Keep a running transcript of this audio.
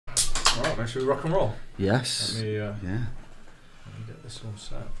All right, should we rock and roll? Yes. Let me get this all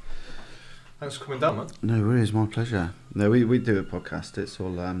set. Thanks for coming down, man. No worries, my pleasure. No, we do a podcast. It's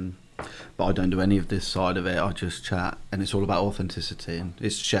all, but I don't do any of this side of it. I just chat, and it's all about authenticity, and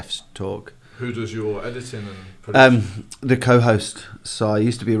it's chef's talk. Who does your editing and production? The co-host. So I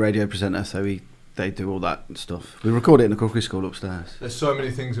used to be a radio presenter, so they do all that stuff. We record it in the cookery school upstairs. There's so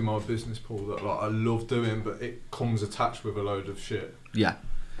many things in my business, Paul, that I love doing, but it comes attached with a load of shit. Yeah.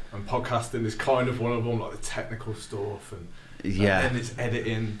 And podcasting is kind of one of them, like the technical stuff, and then it's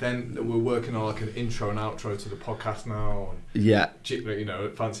editing. Then we're working on like an intro and outro to the podcast now.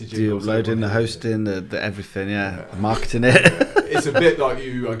 And fancy jingles. Uploading, the hosting, the everything, marketing it. It's a bit like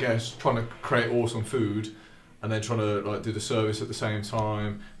you, I guess, trying to create awesome food, and then trying to like do the service at the same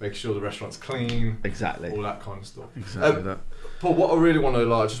time, making sure the restaurant's clean. Exactly. All that kind of stuff. Exactly that. Paul, what I really want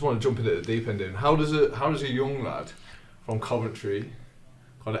to I just want to jump into the deep end. How does a young lad from Coventry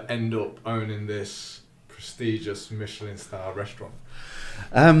kind of end up owning this prestigious Michelin-starred restaurant?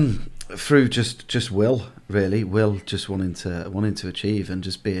 Through just will, really. Will, just wanting to achieve, and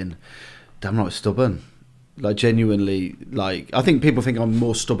just being damn right stubborn. Like genuinely, like I think people think I'm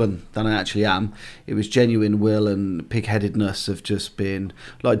more stubborn than I actually am. It was genuine will and pig-headedness of just being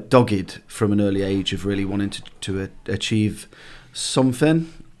like dogged from an early age of really wanting to achieve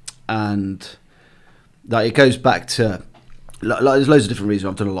something, and like it goes back to like there's loads of different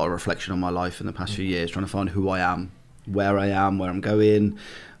reasons. I've done a lot of reflection on my life in the past few years, trying to find who I am, where I'm going,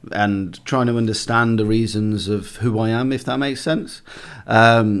 and trying to understand the reasons of who I am, if that makes sense.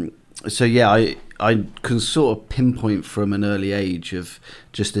 So yeah, I can sort of pinpoint from an early age of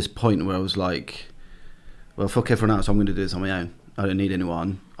just this point where I was like, well, fuck everyone else, I'm going to do this on my own. I don't need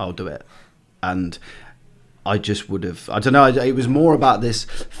anyone, I'll do it. And I just would have, I don't know, it was more about this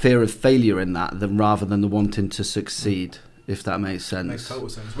fear of failure in that rather than the wanting to succeed, if that makes sense. Makes total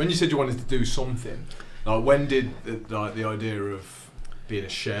sense. When you said you wanted to do something, like when did the idea of being a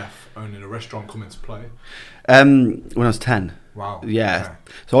chef, owning a restaurant come into play? When I was 10. Wow. Yeah. Okay.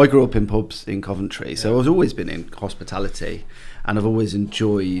 So I grew up in pubs in Coventry. So I've always been in hospitality, and I've always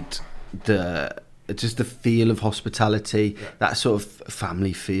enjoyed the feel of hospitality, that sort of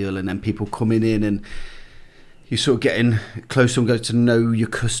family feel, and then people coming in and you sort of getting closer and get to know your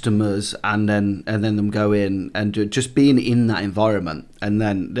customers, and then them go in and just being in that environment. And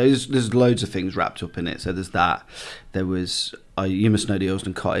then there's loads of things wrapped up in it. So there's that. There was you must know the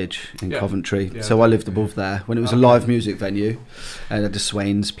Earlston Cottage in Coventry. Yeah, so I lived above there when it was a live music venue, and had the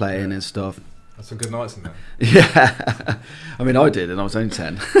Swains playing and stuff. That's some good nights in there. Yeah, I mean I did, and I was only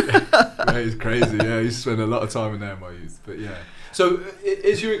 10. It's crazy. Yeah, I used to spend a lot of time in there in my youth. But yeah. So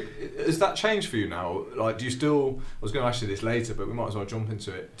has that changed for you now? Like, do you still? I was going to ask you this later, but we might as well jump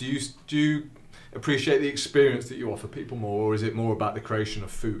into it. Do you appreciate the experience that you offer people more, or is it more about the creation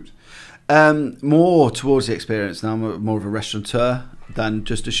of food? More towards the experience now. I'm more of a restaurateur than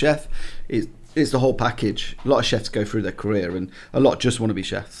just a chef. It's the whole package. A lot of chefs go through their career, and a lot just want to be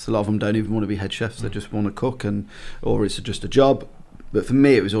chefs. A lot of them don't even want to be head chefs. They just want to cook, or it's just a job. But for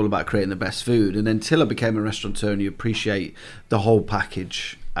me, it was all about creating the best food. And until I became a restaurateur, and you appreciate the whole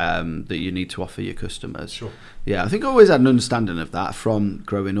package that you need to offer your customers. Sure. Yeah, I think I always had an understanding of that from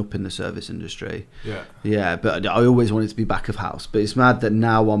growing up in the service industry. Yeah. Yeah, but I always wanted to be back of house. But it's mad that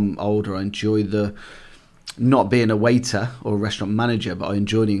now I'm older, I enjoy not being a waiter or a restaurant manager, but I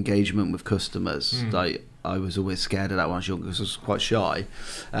enjoy the engagement with customers. Like, I was always scared of that when I was younger, because I was quite shy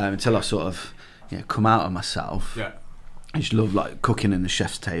until I sort of come out of myself. Yeah. I just love like cooking in the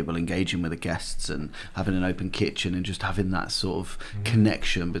chef's table, engaging with the guests, and having an open kitchen, and just having that sort of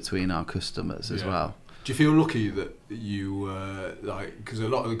connection between our customers as well. Do you feel lucky that you because a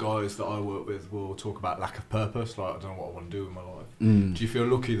lot of the guys that I work with will talk about lack of purpose, like I don't know what I want to do with my life. Do you feel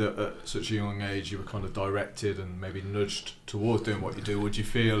lucky that at such a young age you were kind of directed and maybe nudged towards doing what you do? Or do you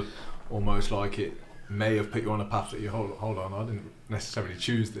feel almost like it may have put you on a path that you hold on, I didn't necessarily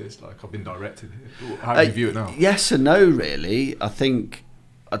choose this, like I've been directed here? How do you view it now? Yes and no, really. I think,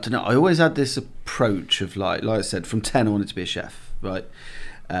 I don't know, I always had this approach of like I said, from 10 I wanted to be a chef, right?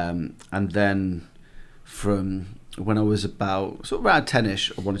 And then from when I was about sort of around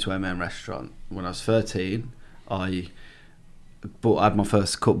 10ish, I wanted to own my own restaurant. When I was 13, I had my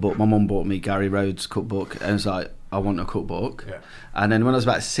first cookbook. My mum bought me Gary Rhodes' cookbook, and it was like, I want a cookbook. Yeah. And then when I was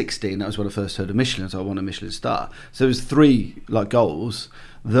about 16, that was when I first heard of Michelin, so I want a Michelin star. So there was 3 like goals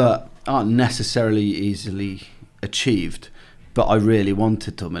that aren't necessarily easily achieved, but I really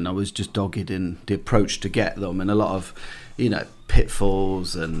wanted them, and I was just dogged in the approach to get them, and a lot of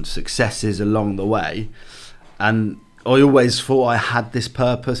pitfalls and successes along the way. And I always thought I had this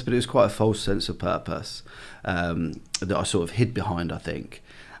purpose, but it was quite a false sense of purpose that I sort of hid behind, I think.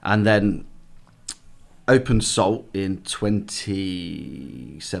 and then opened Salt in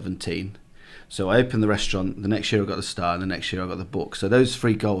 2017. So I opened the restaurant. The next year I got the star, and the next year I got the book. So those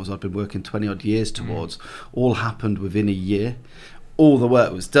 3 goals I've been working 20 odd years towards all happened within a year. All the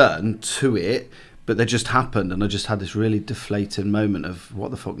work was done to it, but they just happened, and I just had this really deflating moment of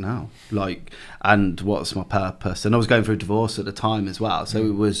what the fuck now, like, and what's my purpose? And I was going through divorce at the time as well, so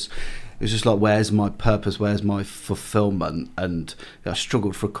it was just like, where's my purpose, where's my fulfillment? And I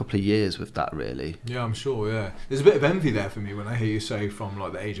struggled for a couple of years with that, really. Yeah, I'm sure. Yeah, there's a bit of envy there for me when I hear you say from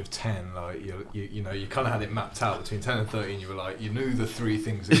like the age of 10, like you know, you kind of had it mapped out between 10 and 13. You were like, you knew the 3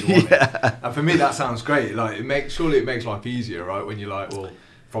 things that you wanted. Yeah. And for me, that sounds great. Like, surely it makes life easier, right? When you're like, well,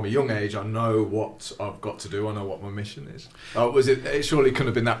 from a young age, I know what I've got to do. I know what my mission is. Was it? It surely couldn't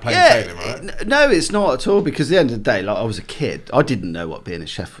have been that plain sailing, right? No, it's not at all. Because at the end of the day, like, I was a kid. I didn't know what being a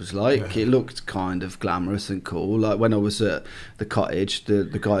chef was like. Yeah. It looked kind of glamorous and cool. Like when I was at the cottage, the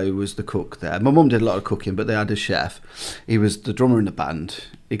guy who was the cook there. My mum did a lot of cooking, but they had a chef. He was the drummer in the band.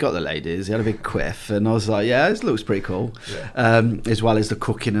 He got the ladies. He had a big quiff, and I was like, "Yeah, this looks pretty cool." Yeah. As well as the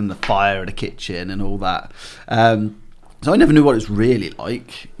cooking and the fire in the kitchen and all that. So I never knew what it was really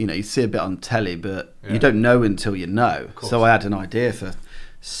like. You know, you see a bit on telly, but you don't know until you know. So I had an idea for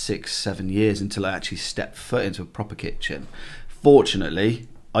 6-7 years until I actually stepped foot into a proper kitchen. Fortunately,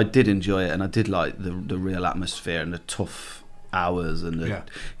 I did enjoy it, and I did like the real atmosphere and the tough hours and the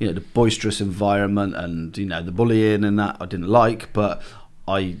you know, the boisterous environment and, you know, the bullying and that I didn't like, but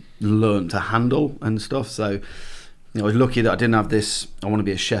I learned to handle and stuff. So, you know, I was lucky that I didn't have this, I want to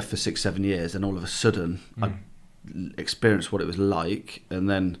be a chef for 6-7 years, and all of a sudden I experienced what it was like, and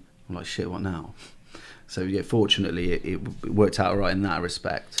then I'm like, shit, what now? So yeah, fortunately it worked out all right in that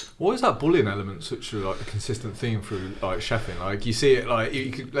respect. Why is that bullying element such a consistent theme through like chefing? Like you see it, like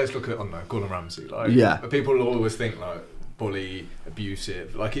let's look at, I don't know, Gordon Ramsay. Like people always think like bully,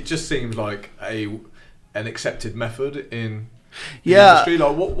 abusive. Like it just seems like an accepted method in the industry.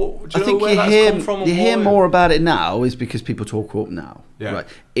 Like what do you know where that's come from? You hear more about it now is because people talk up now. Yeah. Right.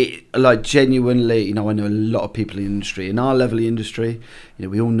 It, like, genuinely, you know, I know a lot of people in the industry. In our level of industry, you know,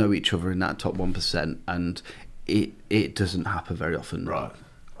 we all know each other in that top 1%, and it doesn't happen very often. Right.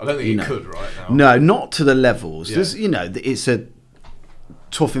 I don't think it could right now. No, not to the levels. Yeah. There's, you know, it's a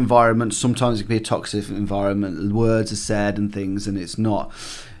tough environment. Sometimes it can be a toxic environment. Words are said and things, and it's not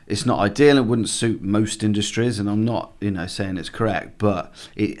ideal. It wouldn't suit most industries, and I'm not, you know, saying it's correct, but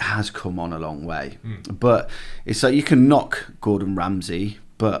it has come on a long way. But it's like, you can knock Gordon Ramsay,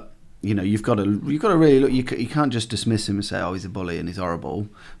 but you know, you've got to really look. You can't just dismiss him and say, oh, he's a bully and he's horrible,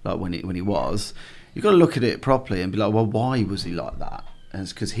 like when he was. You've got to look at it properly and be like, well, why was he like that? And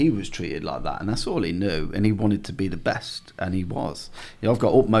it's because he was treated like that, and that's all he knew, and he wanted to be the best, and he was. You know, I've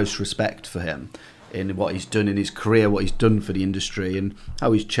got utmost respect for him in what he's done in his career, what he's done for the industry, and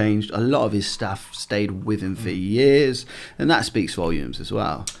how he's changed. A lot of his staff stayed with him for years, and that speaks volumes as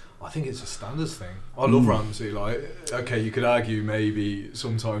well. I think it's a standards thing. I love Ramsay. Like, okay, you could argue maybe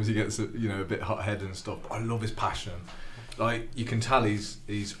sometimes he gets a bit hot-headed and stuff, but I love his passion. Like, you can tell he's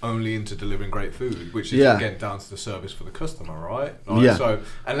only into delivering great food, which is again down to the service for the customer, right? Like, so,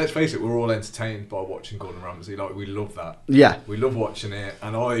 and let's face it, we're all entertained by watching Gordon Ramsay. Like, we love that. Yeah, we love watching it,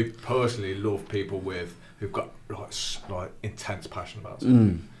 and I personally love people who've got like intense passion about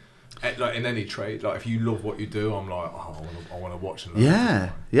something. Like in any trade, like if you love what you do, I'm like, oh, I want to watch and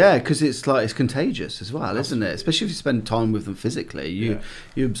learn. Yeah, because it's like, it's contagious as well, isn't it? Especially if you spend time with them physically, you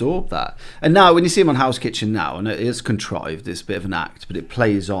absorb that. And now when you see him on House Kitchen now, and it's contrived, it's a bit of an act, but it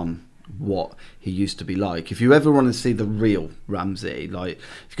plays on what he used to be like. If you ever want to see the real Ramsay, like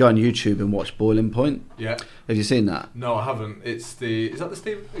if you go on YouTube and watch Boiling Point, have you seen that? No, I haven't. Is that the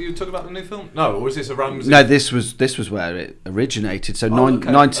Steve you talking about, the new film? No, or is this a Ramsay? No, this was where it originated. So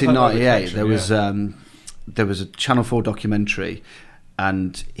 1998, there was a Channel 4 documentary,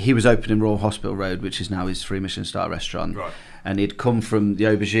 and he was opening Royal Hospital Road, which is now his 3 Michelin-star restaurant. Right. And he'd come from the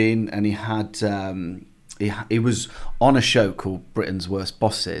Aubergine, and he had he was on a show called Britain's Worst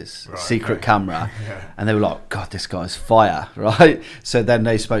Bosses, Secret Camera, and they were like, God, this guy's fire, right? So then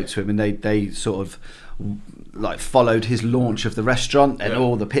they spoke to him, and they sort of like followed his launch of the restaurant and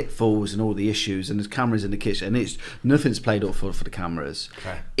all the pitfalls and all the issues, and there's cameras in the kitchen, and it's nothing's played up for the cameras.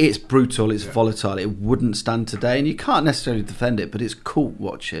 It's brutal, it's volatile, it wouldn't stand today, and you can't necessarily defend it, but it's cool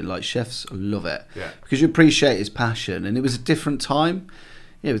watching. Like, chefs love it because you appreciate his passion, and it was a different time.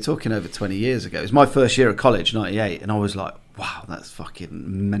 Yeah, we're talking over 20 years ago. It was my first year at college, 98, and I was like, wow, that's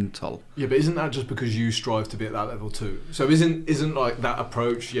fucking mental. Yeah, but isn't that just because you strive to be at that level too? So isn't like that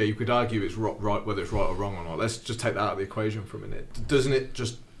approach, you could argue it's right, whether it's right or wrong or not. Let's just take that out of the equation for a minute. Doesn't it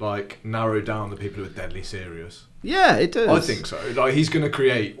just like narrow down the people who are deadly serious. Yeah, it does. I think so. Like, he's going to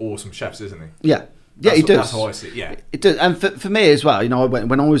create awesome chefs, isn't he? Yeah. Yeah, he does. That's how I see it. Yeah, it does. And for me as well, you know,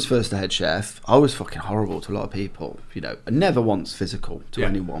 when I was first the head chef, I was fucking horrible to a lot of people. You know, never once physical to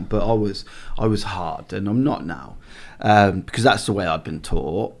anyone, but I was hard, and I'm not now, because that's the way I'd been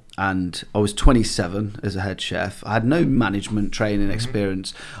taught. And I was 27 as a head chef. I had no management training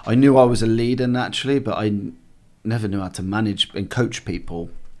experience. I knew I was a leader naturally, but I never knew how to manage and coach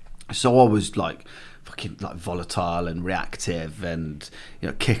people. So I was like fucking like volatile and reactive, and you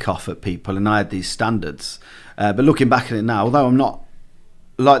know, kick off at people, and I had these standards. But looking back at it now, although I'm not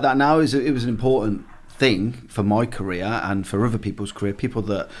like that now, it was an important thing for my career and for other people's career, people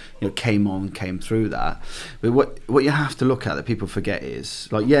that, you know, came through that. But what you have to look at that people forget is,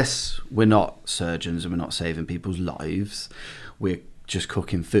 like, yes, we're not surgeons and we're not saving people's lives, we're just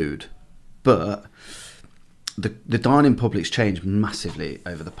cooking food, but the dining public's changed massively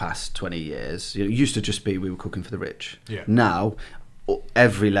over the past 20 years. You know, it used to just be we were cooking for the rich. Yeah. Now,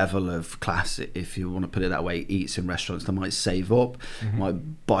 every level of class, if you want to put it that way, eats in restaurants. They might save up,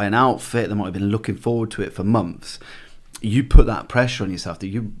 might buy an outfit, they might have been looking forward to it for months. You put that pressure on yourself that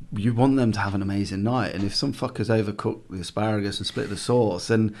you want them to have an amazing night, and if some fuckers overcook the asparagus and split the sauce,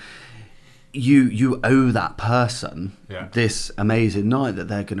 then you owe that person this amazing night that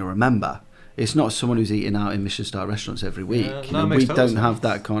they're going to remember. It's not someone who's eating out in Michelin-starred restaurants every week. You know, we don't have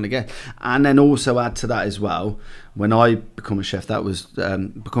that kind of guest. And then also add to that as well, when I become a chef, that was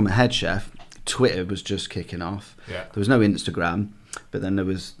become a head chef, Twitter was just kicking off. Yeah. There was no Instagram, but then there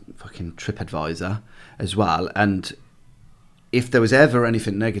was fucking TripAdvisor as well. And if there was ever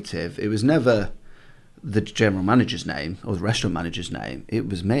anything negative, it was never the general manager's name or the restaurant manager's name. It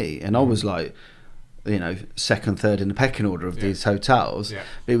was me. And I was like, you know, second, third in the pecking order of these hotels. Yeah.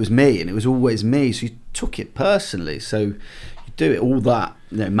 But it was me, and it was always me. So you took it personally. So you do it, all that,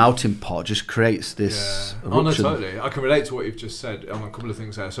 you know, melting pot just creates this eruption. Oh no, totally. I can relate to what you've just said on a couple of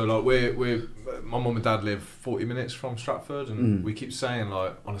things there. So like we're my mum and dad live 40 minutes from Stratford, and we keep saying,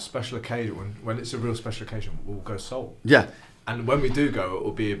 like, on a special occasion, when it's a real special occasion, we'll go Salt. Yeah. And when we do go, it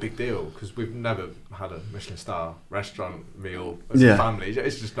will be a big deal, because we've never had a Michelin-star restaurant meal as a family.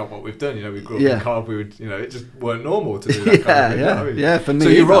 It's just not what we've done. You know, we grew up in Carb. We would, you know, it just weren't normal to do that kind of thing. You know what I mean? Yeah, for me. So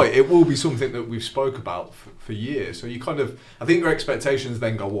you're right. It will be something that we've spoke about for years. So you kind of, I think your expectations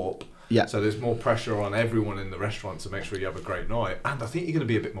then go up. Yeah. So there's more pressure on everyone in the restaurant to make sure you have a great night. And I think you're going to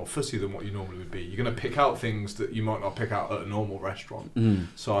be a bit more fussy than what you normally would be. You're going to pick out things that you might not pick out at a normal restaurant.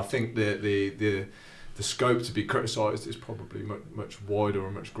 So I think the scope to be criticised is probably much wider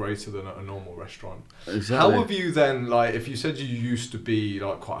and much greater than at a normal restaurant. Exactly. How have you then, like, if you said you used to be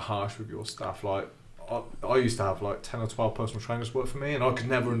like quite harsh with your staff, like I used to have like 10 or 12 personal trainers work for me, and I could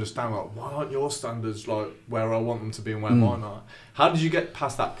never understand, like, why aren't your standards like where I want them to be and where mine are? How did you get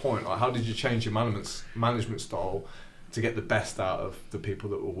past that point? Like, how did you change your management style to get the best out of the people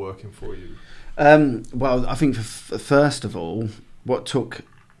that were working for you? Well, I think first of all, what took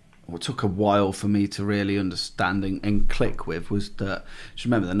a while for me to really understand and click with was that, just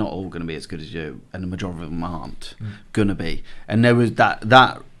remember, they're not all going to be as good as you, and the majority of them aren't going to be. And there was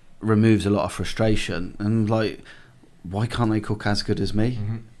that removes a lot of frustration, and like, why can't they cook as good as me?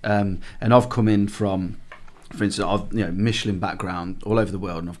 And I've come in from, for instance, I've, you know, Michelin background all over the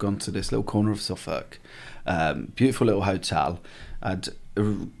world, and I've gone to this little corner of Suffolk, beautiful little hotel. I had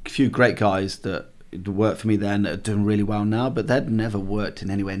a few great guys that worked for me then that are doing really well now, but they'd never worked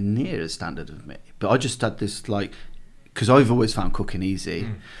in anywhere near as standard of me. But I just had this, like, because I've always found cooking easy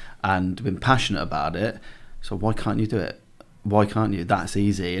and been passionate about it, so why can't you do it? Why can't you? That's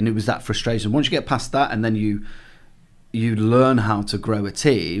easy. And it was that frustration. Once you get past that, and then you learn how to grow a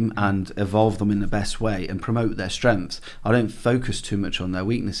team and evolve them in the best way and promote their strengths. I don't focus too much on their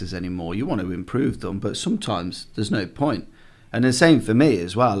weaknesses anymore. You want to improve them, but sometimes there's no point. And the same for me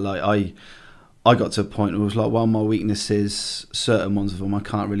as well. Like, I got to a point where it was like, well, my weaknesses, certain ones of them, I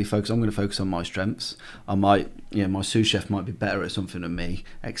can't really focus. I'm going to focus on my strengths. I might, you know, my sous chef might be better at something than me.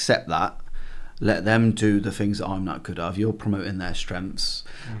 Accept that. Let them do the things that I'm not good at. You're promoting their strengths,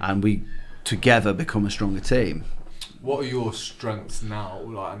 and we together become a stronger team. What are your strengths now,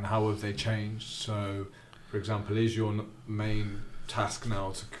 like, and how have they changed? So, for example, is your main task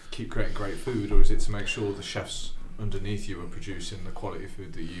now to keep creating great food, or is it to make sure the chefs underneath you are producing the quality of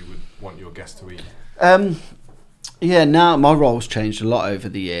food that you would want your guests to eat? Yeah, now my role's changed a lot over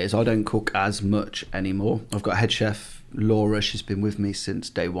the years. I don't cook as much anymore. I've got a head chef, Laura. She's been with me since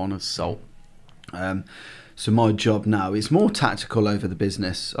day one of Salt. So my job now is more tactical over the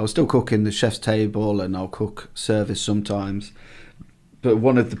business. I'll still cook in the chef's table, and I'll cook service sometimes. But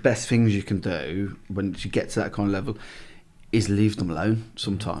one of the best things you can do when you get to that kind of level is leave them alone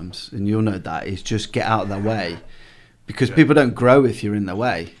sometimes, and you'll know that, is just get out of their way, because people don't grow if you're in their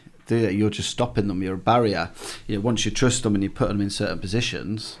way. You're just stopping them. You're a barrier. You know, once you trust them and you put them in certain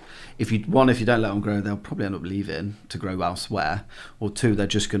positions, if you don't let them grow, they'll probably end up leaving to grow elsewhere, or two, they're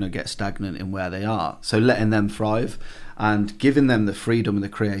just going to get stagnant in where they are. So letting them thrive and giving them the freedom and the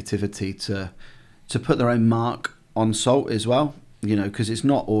creativity to put their own mark on Salt as well. You know, because it's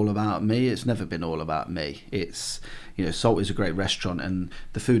not all about me. It's never been all about me. It's, you know, Salt is a great restaurant, and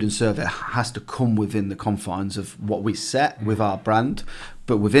the food and service has to come within the confines of what we set with our brand.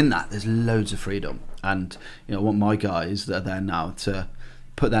 But within that, there's loads of freedom. And, you know, I want my guys that are there now to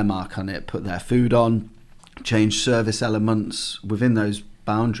put their mark on it, put their food on, change service elements within those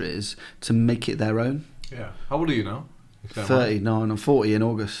boundaries to make it their own. Yeah. How old are you now? 39. I'm 40 in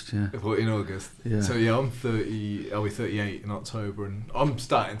August. Yeah. 40 in August. Yeah. So yeah, I'm 30. I'll be 38 in October, and I'm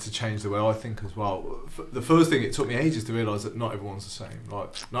starting to change the way I think as well. The first thing, it took me ages to realise that not everyone's the same.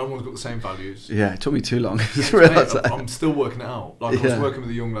 Like, no one's got the same values. Yeah, it took me too long to realise that. I'm still working it out. Like, I was working with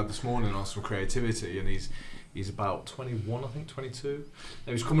a young lad this morning on some creativity, and he's about 21, I think 22. And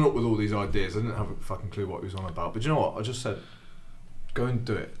he was coming up with all these ideas. I didn't have a fucking clue what he was on about. But you know what? I just said, go and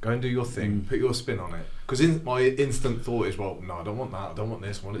do it. Go and do your thing. Put your spin on it. Because my instant thought is, well, no, I don't want that. I don't want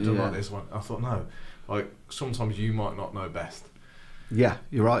this. I want it done like this. I thought, no. Like, sometimes you might not know best. Yeah,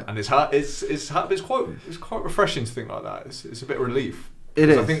 you're right. And it's quite refreshing to think like that. It's a bit of relief. It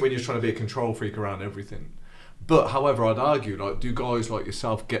is. I think when you're trying to be a control freak around everything. But however, I'd argue, like, do guys like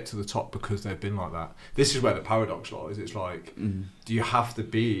yourself get to the top because they've been like that? This is where the paradox lies. It's like, do you have to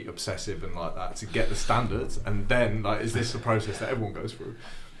be obsessive and like that to get the standards? And then, like, is this a process that everyone goes through?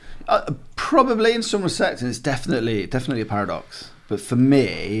 Probably in some respects, and it's definitely a paradox. But for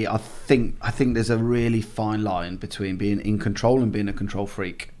me, I think there's a really fine line between being in control and being a control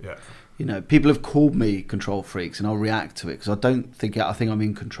freak. Yeah. You know, people have called me control freaks, and I'll react to it because I think I'm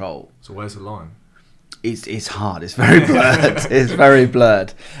in control. So where's the line? It's hard. It's very blurred. It's very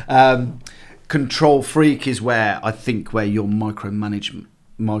blurred. Control freak is where you're micromanaging.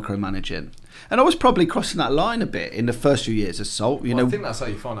 And I was probably crossing that line a bit in the first few years of Salt. I think that's how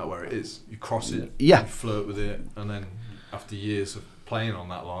you find out where it is. You cross it, you flirt with it, and then after years of playing on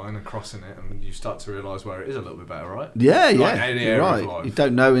that line and crossing it, and you start to realise where it is a little bit better, right? Yeah, you're right. You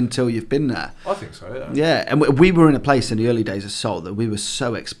don't know until you've been there. I think so, yeah. Yeah, and we were in a place in the early days of Salt that we were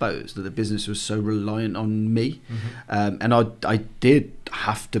so exposed, that the business was so reliant on me. And I did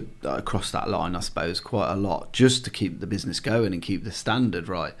have to cross that line, I suppose, quite a lot, just to keep the business going and keep the standard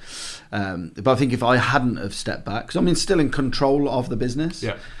right. But I think if I hadn't have stepped back, because I'm still in control of the business,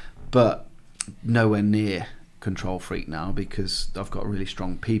 but nowhere near control freak now, because I've got really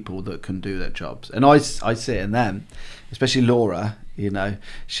strong people that can do their jobs, and I see it in them, especially Laura. You know,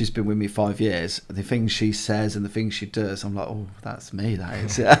 she's been with me 5 years. The things she says and the things she does, I'm like, oh, that's me. That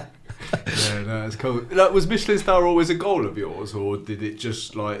is. Yeah, no, it's cool. Like, was Michelin-star always a goal of yours, or did it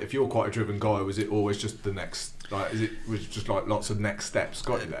just, like, if you're quite a driven guy, was it always just the next? Like, was just like lots of next steps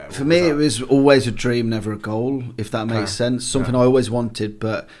got you there? For me, it was always a dream, never a goal, if that makes sense. Something I always wanted,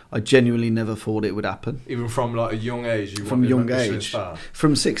 but I genuinely never thought it would happen. Even from like a young age,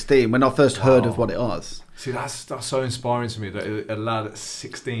 from 16, when I first heard of what it was. See, that's so inspiring to me that a lad at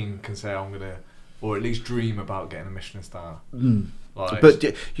 16 can say, I'm gonna, or at least dream about getting a Michelin star. Like, but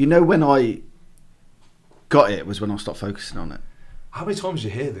you know, when I got it was when I stopped focusing on it. How many times do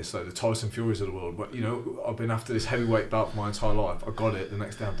you hear this, like the Tyson Furies of the world? But, you know, I've been after this heavyweight belt for my entire life. I got it. The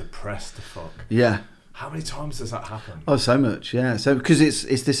next day, I'm depressed to fuck. Yeah. How many times does that happen? Oh, so much. Yeah. So because it's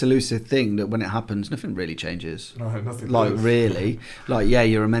this elusive thing that when it happens, nothing really changes. No, nothing. Like does. Really, like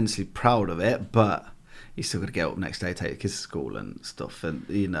you're immensely proud of it, but you still got to get up next day, take the kids to school and stuff, and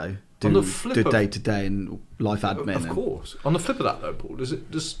do day to day and life admin. Of course. On the flip of that, though, Paul, does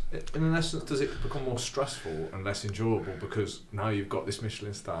it become more stressful and less enjoyable because now you've got this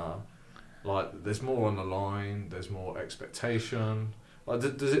Michelin star? Like, there's more on the line. There's more expectation. Like,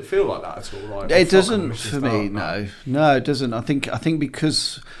 does it feel like that at all? Like, it doesn't for me. No, it doesn't. I think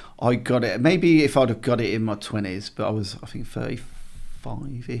because I got it. Maybe if I'd have got it in my 20s, but I was, I think,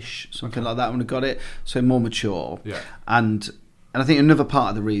 35-ish, something like that when I got it. So more mature. Yeah. And I think another part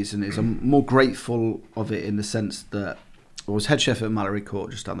of the reason is I'm more grateful of it in the sense that I was head chef at Mallory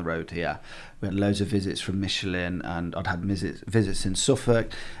Court just down the road here. We had loads of visits from Michelin, and I'd had visits in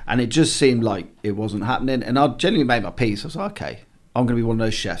Suffolk, and it just seemed like it wasn't happening. And I'd genuinely made my peace. I was like, okay, I'm going to be one of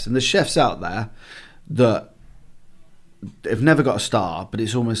those chefs. And there's chefs out there that have never got a star, but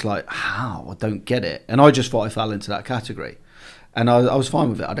it's almost like, how? I don't get it. And I just thought I fell into that category. And I was fine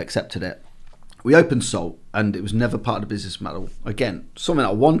with it. I'd accepted it. We opened Salt, and it was never part of the business model. Again, something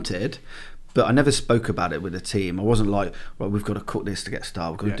I wanted, but I never spoke about it with the team. I wasn't like, right, we've got to cook this to get a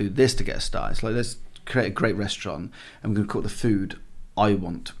star, we've got to do this to get a star. It's like, let's create a great restaurant and we're going to cook the food I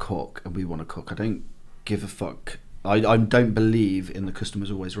want to cook and we want to cook. I don't give a fuck. I don't believe in the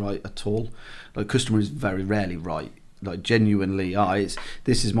customer's always right at all. Like, customer is very rarely right. Like, genuinely,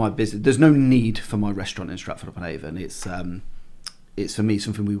 this is my business. There's no need for my restaurant in Stratford-upon-Avon. It's for me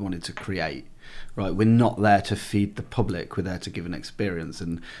something we wanted to create. Right, we're not there to feed the public. We're there to give an experience,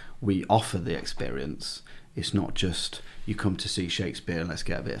 and we offer the experience. It's not just you come to see Shakespeare and let's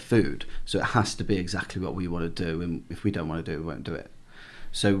get a bit of food. So it has to be exactly what we want to do, and if we don't want to do it, we won't do it.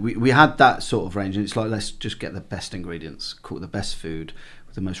 So we had that sort of range, and it's like, let's just get the best ingredients, cook the best food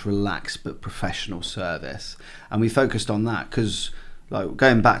with the most relaxed but professional service. And we focused on that because, like,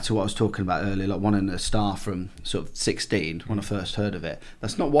 going back to what I was talking about earlier, like wanting a star from sort of 16 when I first heard of it,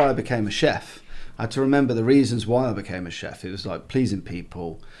 that's not why I became a chef. I had to remember the reasons why I became a chef. It was like pleasing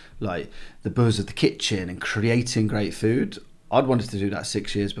people, like the buzz of the kitchen and creating great food. I'd wanted to do that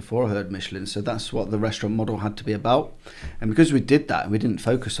 6 years before I heard Michelin, so that's what the restaurant model had to be about. And because we did that and we didn't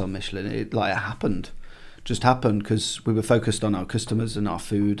focus on Michelin, it happened. Just happened because we were focused on our customers and our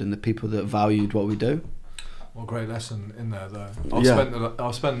food and the people that valued what we do. Well, great lesson in there, though.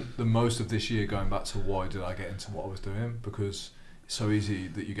 I've spent the most of this year going back to why did I get into what I was doing, because it's so easy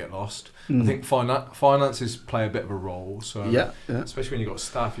that you get lost. I think finances play a bit of a role. So especially when you've got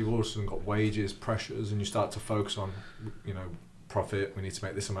staff, you've also got wages, pressures, and you start to focus on, profit. We need to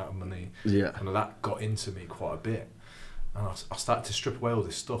make this amount of money. Yeah, and that got into me quite a bit. And I started to strip away all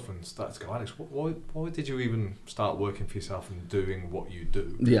this stuff and started to go, Alex, why did you even start working for yourself and doing what you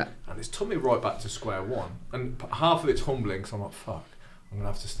do? Yeah. And it's took me right back to square one. And half of it's humbling because I'm like, fuck, I'm going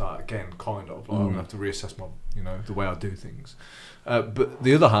to have to start again, kind of. Like, I'm going to have to reassess my, the way I do things. But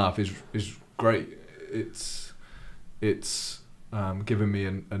the other half is great. It's given me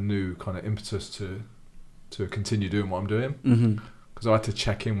a new kind of impetus to continue doing what I'm doing. Mm-hmm. Because I had to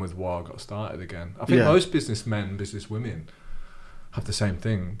check in with why I got started again. I think most businessmen, businesswomen have the same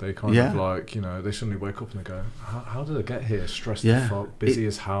thing. They kind of like, they suddenly wake up and they go, how did I get here? Stressed the fuck, busy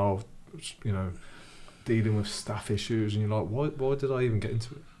as hell, dealing with staff issues. And you're like, why did I even get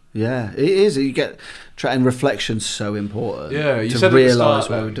into it? Yeah, it is. You get and reflection's so important. Yeah, you to realise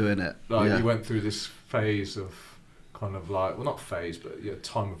why we're doing it. Like you went through this phase of kind of like, well, not phase, but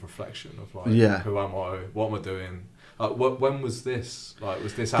time of reflection of like, who am I? What am I doing? When was this? Like,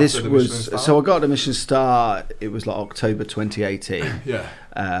 was this after the Michelin star? So I got the Michelin star. It was like October 2018. Yeah.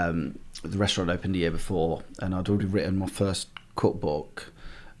 The restaurant opened the year before, and I'd already written my first cookbook,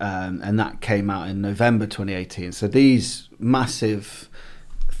 and that came out in November 2018. So these massive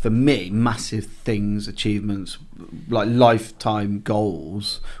things, achievements, like lifetime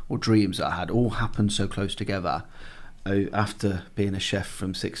goals or dreams that I had, all happened so close together after being a chef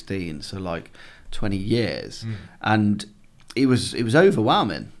from 16. So like 20 years, and it was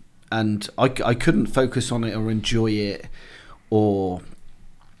overwhelming, and I couldn't focus on it or enjoy it or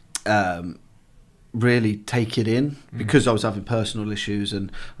really take it in because I was having personal issues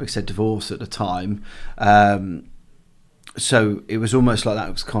and, like I said, divorce at the time. So it was almost like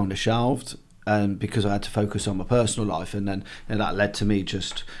that was kind of shelved, because I had to focus on my personal life, and then that led to me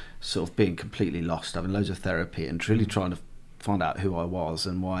just sort of being completely lost, having loads of therapy and really trying to find out who I was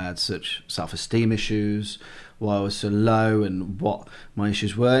and why I had such self-esteem issues, why I was so low and what my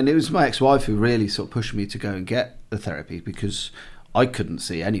issues were. And it was my ex-wife who really sort of pushed me to go and get the therapy, because I couldn't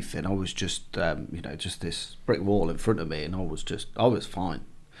see anything. I was just, just this brick wall in front of me, and I was fine.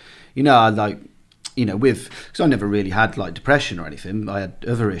 Because I never really had like depression or anything. I had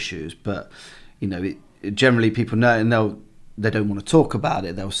other issues, but, generally people know, and they don't want to talk about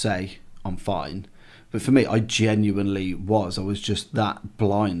it. They'll say, I'm fine. But for me, I genuinely was. I was just that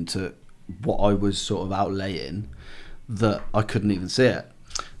blind to what I was sort of outlaying that I couldn't even see it.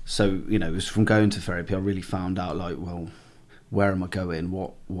 So, it was from going to therapy, I really found out, like, well, where am I going?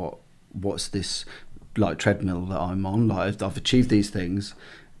 What's this, like, treadmill that I'm on? Like, I've achieved these things,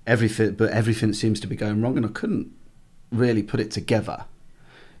 everything seems to be going wrong, and I couldn't really put it together.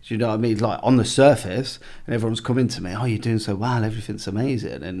 Do you know what I mean? Like, on the surface, and everyone's coming to me, oh, you're doing so well, everything's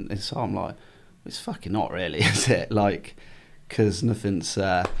amazing. And so I'm like, it's fucking not really, is it? Like, because nothing's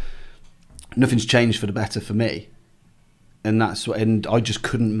changed for the better for me, and and I just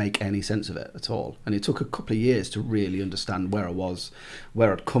couldn't make any sense of it at all. And it took a couple of years to really understand where I was,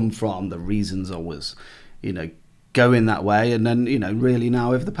 where I'd come from, the reasons I was, going that way. And then, really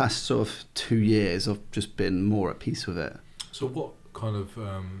now over the past sort of 2 years, I've just been more at peace with it. So what kind of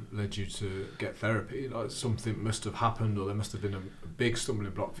led you to get therapy? Like, something must have happened, or there must have been a big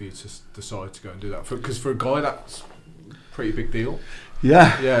stumbling block for you to decide to go and do that. Because for a guy that's pretty big deal.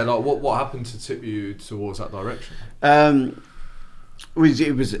 Yeah. Yeah, like what happened to tip you towards that direction?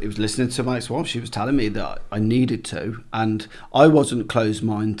 It was listening to my ex-wife. She was telling me that I needed to, and I wasn't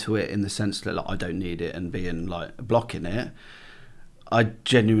closed-minded to it in the sense that like, I don't need it and being like blocking it. I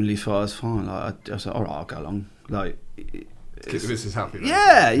genuinely thought I was fine. Like, I was like, all right, I'll go along. Like, Keep the business happy.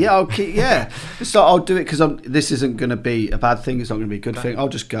 Right? Yeah, I'll keep. Yeah, so I'll do it because this isn't going to be a bad thing. It's not going to be a good thing. I'll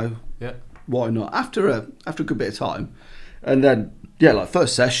just go. Yeah. Why not? After a good bit of time, and then. Yeah, like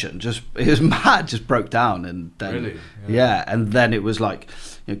first session, it was mad, just broke down, and then really? Yeah, and then it was like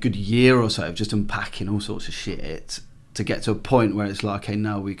a good year or so of just unpacking all sorts of shit to get to a point where it's like, okay,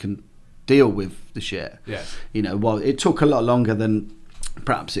 now we can deal with the shit. Yeah. Well, it took a lot longer than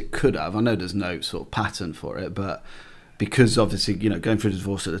perhaps it could have. I know there's no sort of pattern for it, but because obviously, going through the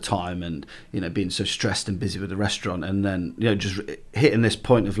divorce at the time and, being so stressed and busy with the restaurant, and then, just hitting this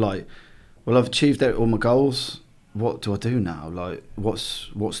point of like, well, I've achieved all my goals. What do I do now? Like, what's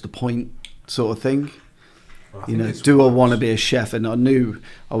the point, sort of thing? Well, do I want to be a chef? And I knew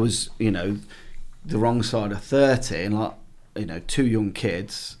I was, the wrong side of 30, and like, 2 young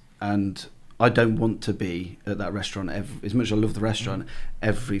kids, and I don't want to be at that restaurant as much as I love the restaurant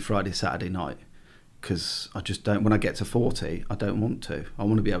every Friday, Saturday night, because I just don't. When I get to 40, I don't want to. I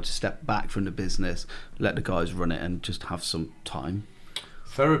want to be able to step back from the business, let the guys run it, and just have some time.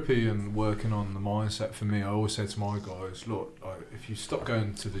 Therapy and working on the mindset for me, I always say to my guys, look, like, if you stop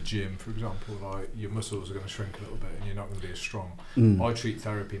going to the gym, for example, like your muscles are going to shrink a little bit and you're not going to be as strong. I treat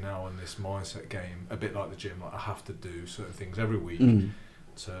therapy now in this mindset game a bit like the gym. Like I have to do certain things every week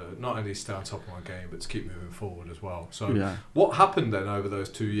to not only stay on top of my game, but to keep moving forward as well. So what happened then over those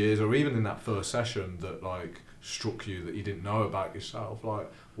 2 years, or even in that first session, that like struck you that you didn't know about yourself? Like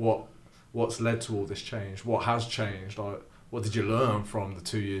what's led to all this change? What has changed? Like, what did you learn from the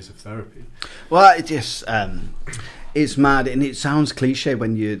 2 years of therapy? Well, it's mad, and it sounds cliche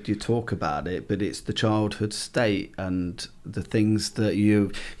when you talk about it, but it's the childhood state and the things that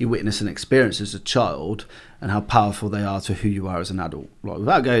you witness and experience as a child, and how powerful they are to who you are as an adult. Like,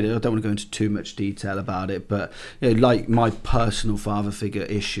 without going, I don't want to go into too much detail about it, but like my personal father figure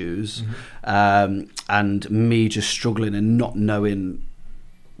issues, and me just struggling and not knowing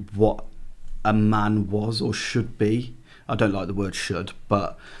what a man was or should be. I don't like the word "should,"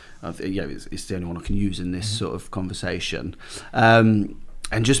 but it's the only one I can use in this sort of conversation. And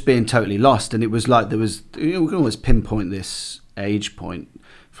just being totally lost. And it was like we can always pinpoint this age point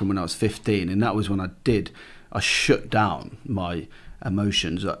from when I was 15, and that was when I shut down my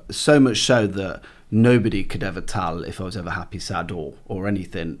emotions, so much so that nobody could ever tell if I was ever happy, sad, or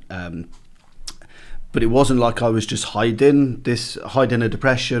anything. But it wasn't like I was just hiding a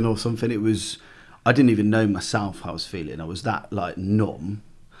depression or something. It was. I didn't even know myself how I was feeling. I was that like numb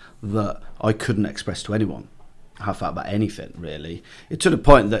that I couldn't express to anyone how I felt about anything, really. It to the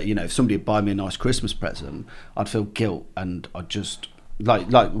point that, if somebody would buy me a nice Christmas present, I'd feel guilt, and I'd just like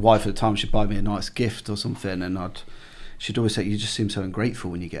wife at the time, she'd buy me a nice gift or something, and she'd always say, you just seem so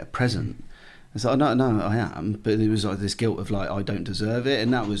ungrateful when you get a present. It's like, no, I am, but it was like this guilt of like, I don't deserve it,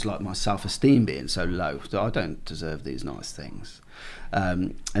 and that was like my self-esteem being so low that I don't deserve these nice things.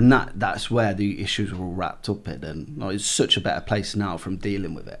 And that's where the issues were all wrapped up in, and like, it's such a better place now from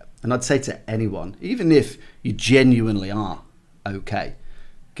dealing with it. And I'd say to anyone, even if you genuinely are okay,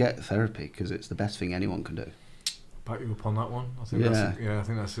 get therapy, because it's the best thing anyone can do. Back you up on that one. I think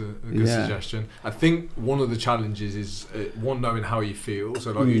that's a good suggestion. I think one of the challenges is one, knowing how you feel.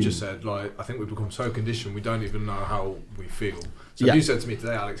 So like you just said, like I think we've become so conditioned we don't even know how we feel. So if you said to me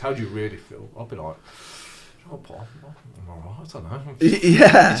today, Alex, how do you really feel? I'll be like, I'm alright, I don't know. You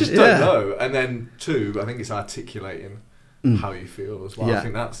just don't know. And then 2, I think it's articulating how you feel as well. I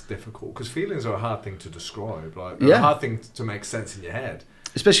think that's difficult, because feelings are a hard thing to describe. Like they're a hard thing to make sense in your head,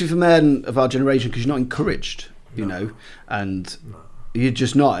 especially for men of our generation, because you're not encouraged. And you're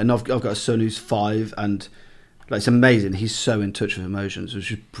just not. And I've got a son who's 5, and like it's amazing. He's so in touch with emotions,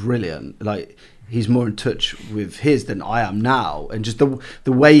 which is brilliant. Like he's more in touch with his than I am now, and just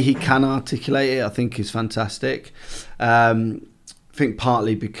the way he can articulate it, I think, is fantastic. I think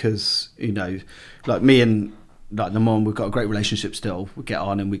partly because like me and like the mum, we've got a great relationship still. We get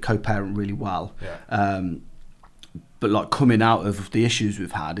on and we co-parent really well. But like coming out of the issues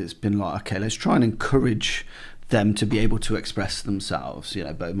we've had, it's been like, okay, let's try and encourage them to be able to express themselves,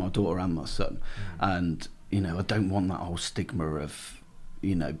 both my daughter and my son. And I don't want that whole stigma of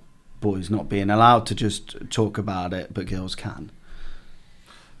boys not being allowed to just talk about it, but girls can.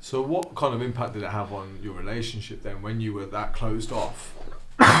 So what kind of impact did it have on your relationship then, when you were that closed off?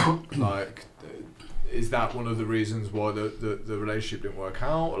 Like is that one of the reasons why the relationship didn't work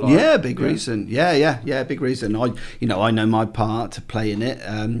out? Like, yeah, big reason. Yeah, big reason. I know my part to play in it.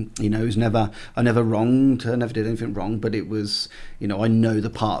 It was I never wronged her, never did anything wrong, but it was, I know the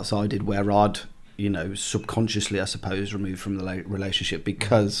parts I did where I'd, subconsciously, I suppose, removed from the relationship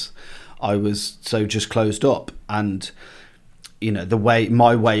because I was so just closed up. And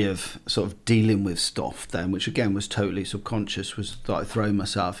my way of sort of dealing with stuff then, which again was totally subconscious, was like throw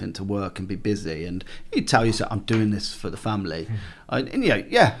myself into work and be busy, and you tell yourself I'm doing this for the family. A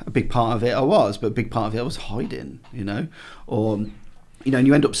big part of it I was, but a big part of it I was hiding, or and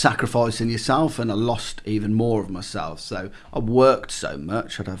you end up sacrificing yourself, and I lost even more of myself. So I worked so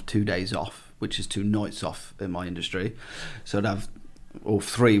much, I'd have 2 days off, which is 2 nights off in my industry. So I'd have, or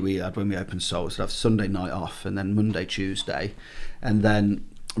 3 we had when we opened Salt, so I'd have Sunday night off and then Monday, Tuesday. And then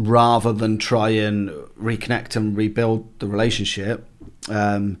rather than try and reconnect and rebuild the relationship,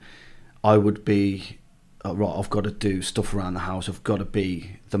 I would be, right, I've got to do stuff around the house. I've got to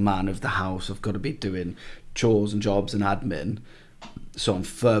be the man of the house. I've got to be doing chores and jobs and admin. So I'm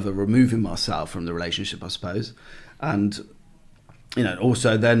further removing myself from the relationship, I suppose. And,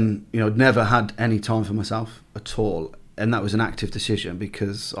 also then, I'd never had any time for myself at all. And that was an active decision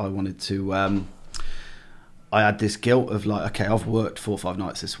because I wanted to, I had this guilt of like, okay, I've worked 4 or 5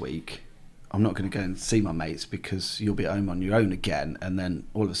 nights this week. I'm not going to go and see my mates because you'll be at home on your own again. And then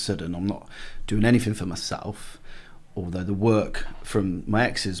all of a sudden I'm not doing anything for myself. Although the work, from my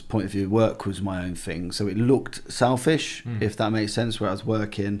ex's point of view, work was my own thing. So it looked selfish, if that makes sense, where I was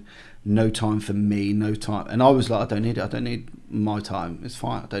working, no time for me, no time. And I was like, I don't need it. I don't need my time. It's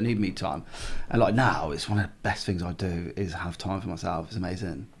fine. I don't need me time. And like now, it's one of the best things I do is have time for myself. It's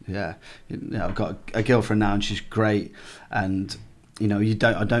amazing. Yeah. I've got a girlfriend now and she's great. And,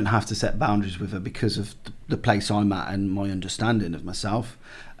 I don't have to set boundaries with her because of the place I'm at and my understanding of myself.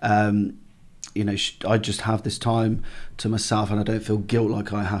 I just have this time to myself and I don't feel guilt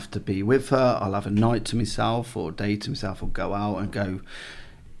like I have to be with her. I'll have a night to myself or a day to myself, or go out and go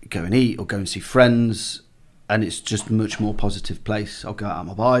and eat or go and see friends, and it's just a much more positive place. I'll go out on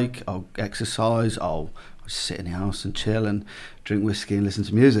my bike, I'll exercise, I'll sit in the house and chill and drink whiskey and listen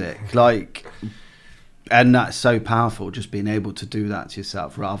to music. And that's so powerful, just being able to do that to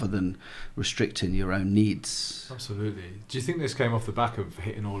yourself rather than restricting your own needs. Absolutely. Do you think this came off the back of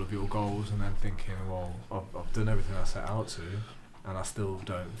hitting all of your goals and then thinking, well, I've done everything I set out to and I still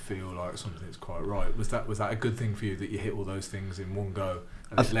don't feel like something's quite right? Was that a good thing for you that you hit all those things in one go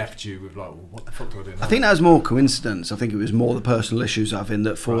and it left you with like, well, what the fuck do I do now? I think that was more coincidence. I think it was more the personal issues I've had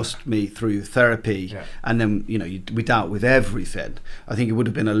that forced me through therapy. Yeah. And then, we dealt with everything. I think it would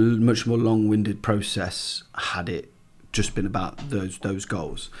have been a much more long-winded process had it just been about those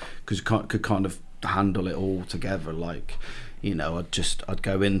goals, because you could kind of handle it all together. Like, I'd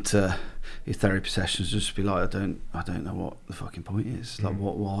go into your therapy sessions just be like, I don't know what the fucking point is. Like,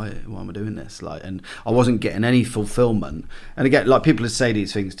 why am I doing this? Like, and I wasn't getting any fulfillment. And again, like, people would say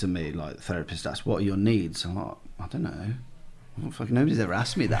these things to me, like therapists, that's what are your needs? I'm like, I don't know. Well, fucking nobody's ever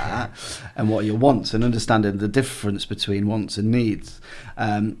asked me that. And what are your wants, and understanding the difference between wants and needs,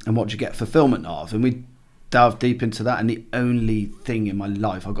 and what do you get fulfillment of? And we delved deep into that, and the only thing in my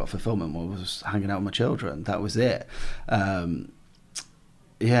life I got fulfillment was hanging out with my children. That was it.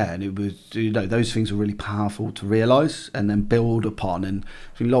 And it was, those things were really powerful to realise and then build upon. And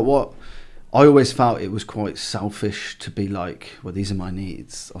I think, like, what I always felt, it was quite selfish to be like, well, these are my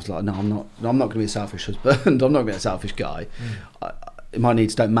needs. I was like, no, I'm not going to be a selfish husband. I'm not going to be a selfish guy. My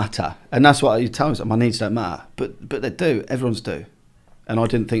needs don't matter. And that's what you tell me, my needs don't matter. But they do. Everyone's do. And I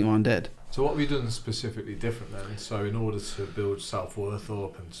didn't think mine did. So what have you done specifically different then? So in order to build self-worth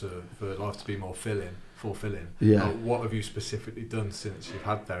up and for life to be more fulfilling, what have you specifically done since you've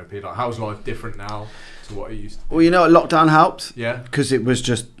had therapy? Like, how's life different now to what it used to be? Well, lockdown helped. Yeah. Because it was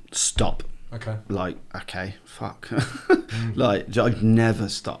just stop. Okay. Like, okay, fuck. Like, I've never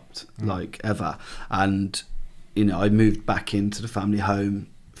stopped, like, ever. And, I moved back into the family home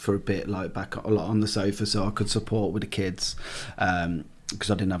for a bit, like, back on the sofa so I could support with the kids. Because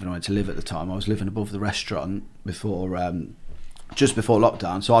I didn't have anywhere to live at the time. I was living above the restaurant just before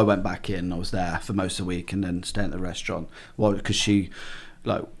lockdown. So I went back in. I was there for most of the week and then staying at the restaurant. Well, because she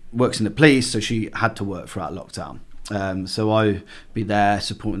works in the police, so she had to work throughout lockdown. So I'd be there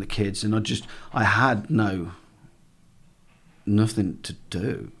supporting the kids, and I had nothing to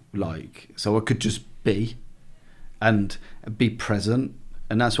do. So I could just be and be present.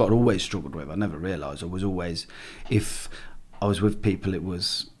 And that's what I always struggled with. I never realised I was always, if I was with people, it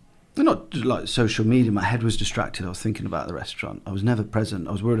was not like social media. My head was distracted. I was thinking about the restaurant. I was never present.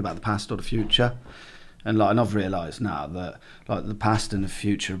 I was worried about the past or the future. And I've realised now that like the past and the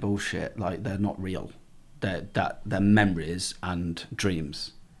future are bullshit. Like, they're not real. their memories and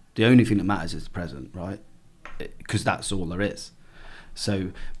dreams. The only thing that matters is the present, right? Because that's all there is.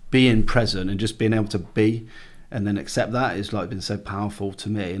 So being present and just being able to be and then accept that is like been so powerful to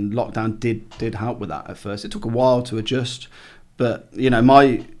me. And lockdown did help with that at first. It took a while to adjust, but you know,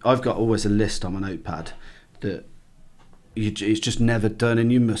 I've got always a list on my notepad that it's just never done,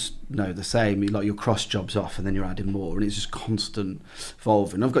 and you must know the same. Like you'll cross jobs off and then you're adding more, and it's just constant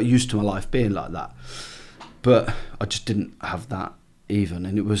evolving. I've got used to my life being like that, but I just didn't have that even,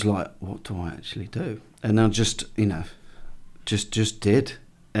 and it was like, what do I actually do? And I just, you know, just did.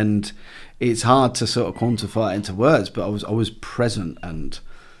 And it's hard to sort of quantify it into words, but I was present and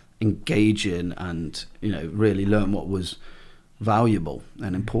engaging, and you know, really learn what was valuable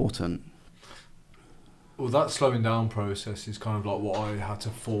and important. Well, that slowing down process is kind of like what I had to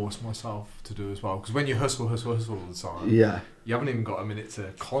force myself to do as well. Because when you hustle all the time, yeah, you haven't even got a minute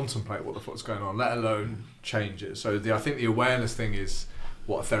to contemplate what the fuck's going on, let alone change it. So I think the awareness thing is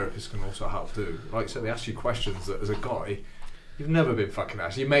what a therapist can also help do. Like, so they ask you questions that as a guy, you've never been fucking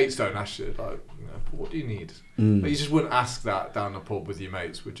asked. Your mates don't ask you, like, you know, what do you need? But you just wouldn't ask that down the pub with your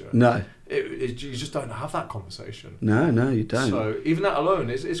mates, would you? No. You just don't have that conversation. No, you don't. So even that alone,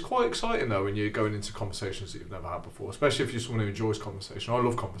 it's quite exciting though when you're going into conversations that you've never had before, especially if you're someone who enjoys conversation. I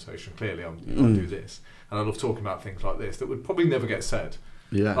love conversation, clearly. I do this. And I love talking about things like this that would probably never get said.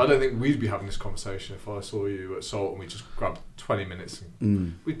 Yeah. I don't think we'd be having this conversation if I saw you at Salt and we just grabbed 20 minutes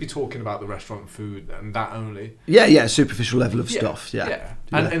and we'd be talking about the restaurant and food and that only. Yeah, superficial level of stuff. Yeah.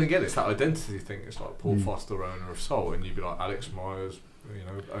 And again, it's that identity thing. It's like Paul Foster, owner of Salt, and you'd be like Alex Myers, you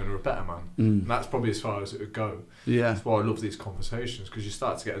know, owner of Better Man. And that's probably as far as it would go. Yeah. That's why I love these conversations, because you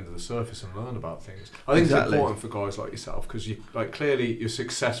start to get under the surface and learn about things. I think it's important for guys like yourself, because you, like, clearly you're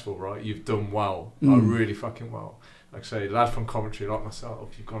successful, right? You've done well, like really fucking well. Like I say, lad from Coventry like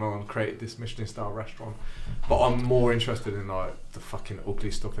myself, you've gone on and created this Michelin-style restaurant. But I'm more interested in like the fucking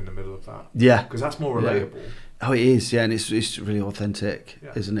ugly stuff in the middle of that. Yeah. Because that's more relatable. Yeah. Oh, it is, yeah, and it's really authentic,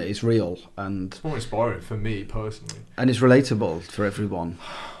 isn't it? It's real, and it's more inspiring for me personally. And it's relatable for everyone.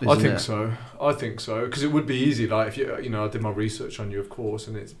 I think so, because it would be easy. Like if you know, I did my research on you, of course,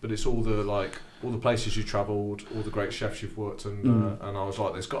 and it's all the places you travelled, all the great chefs you've worked, and I was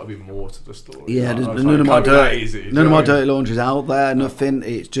like, there's got to be more to the story. Yeah, like, none of my dirty laundry's out there. Nothing.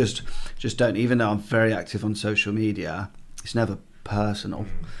 It's just don't. Even though I'm very active on social media, it's never personal.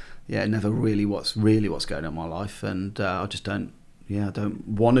 Yeah, never really what's going on in my life, and I just don't. Yeah, I don't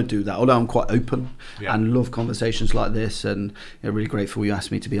want to do that. Although I'm quite open and love conversations like this, and really grateful you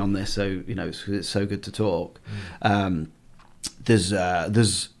asked me to be on this. So you know, it's so good to talk. There's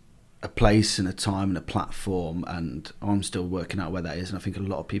a place and a time and a platform, and I'm still working out where that is, and I think a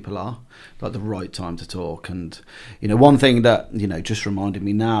lot of people are, like the right time to talk. And you know, one thing that just reminded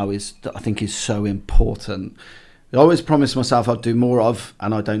me now is that I think is so important. I always promised myself I'd do more of,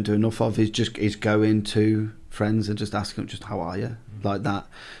 and I don't do enough of, is going to friends and just asking them, just how are you, like that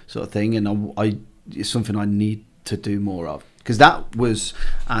sort of thing. And I it's something I need to do more of, because that was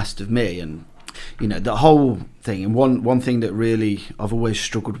asked of me. And the whole thing, and one thing that really I've always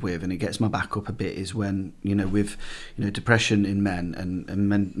struggled with, and it gets my back up a bit, is when with depression in men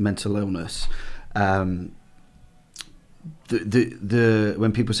and mental illness, when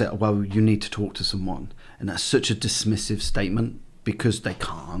people say, oh, well, you need to talk to someone, and that's such a dismissive statement, because they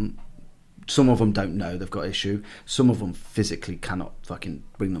can't. Some of them don't know they've got issue. Some of them physically cannot fucking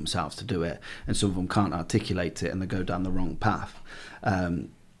bring themselves to do it, and some of them can't articulate it, and they go down the wrong path.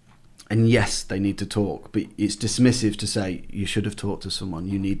 And yes, they need to talk, but it's dismissive to say you should have talked to someone.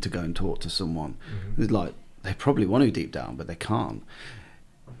 You need to go and talk to someone. It's like, they probably want to deep down, but they can't.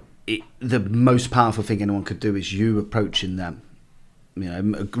 The most powerful thing anyone could do is you approaching them. A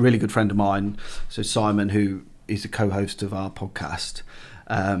really good friend of mine, so Simon, who is the co-host of our podcast,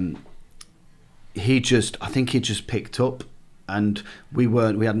 I think he just picked up, and we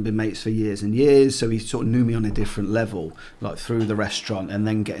hadn't been mates for years and years, so he sort of knew me on a different level, like through the restaurant, and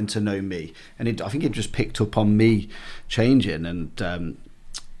then getting to know me. And I think he just picked up on me changing, and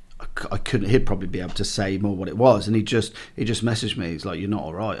I couldn't. He'd probably be able to say more what it was, and he just messaged me. He's like, "You're not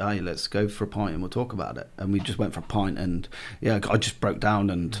all right. Hey, let's go for a pint and we'll talk about it." And we just went for a pint, and I just broke down,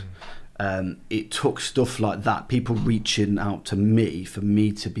 and it took stuff like that, people reaching out to me, for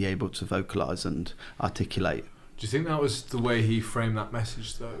me to be able to vocalise and articulate. Do you think that was the way he framed that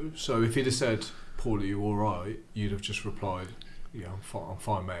message, though? So if he'd have said, "Paul, are you all right?" you'd have just replied, "Yeah, I'm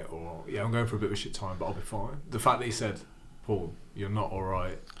fine, mate," or "Yeah, I'm going for a bit of a shit time, but I'll be fine." The fact that he said, "Paul, you're not all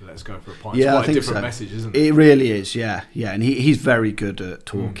right, let's go for a pint," it's quite a different message, isn't it? It really is, yeah. And he's very good at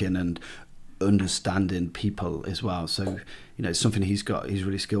talking and understanding people as well. So it's something he's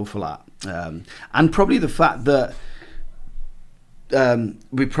really skillful at. And probably the fact that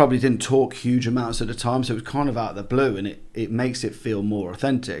we probably didn't talk huge amounts at the time, so it was kind of out of the blue, and it makes it feel more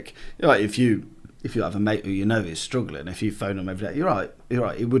authentic. Like if you have a mate who you know is struggling, if you phone them every day, you're right,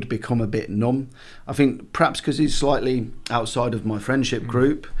 it would become a bit numb. I think perhaps because he's slightly outside of my friendship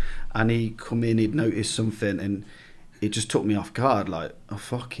group, and he come in, he'd noticed something, and it just took me off guard, like, oh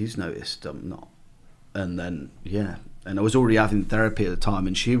fuck, he's noticed I'm not. And then, yeah, and I was already having therapy at the time,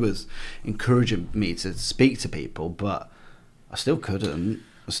 and she was encouraging me to speak to people, but I still couldn't.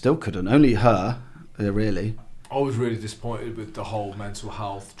 Only her, really. I was really disappointed with the whole mental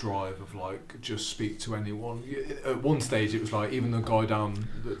health drive of like just speak to anyone. At one stage, it was like even the guy down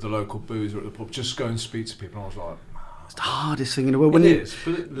the local boozer at the pub, just go and speak to people. And I was like, it's the hardest thing in the world. When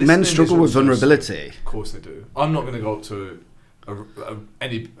men struggle with vulnerability. Of course they do. I'm not going to go up to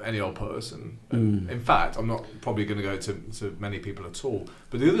any old person. In fact, I'm not probably going to go to many people at all.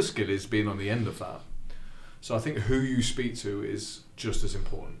 But the other skill is being on the end of that. So I think who you speak to is just as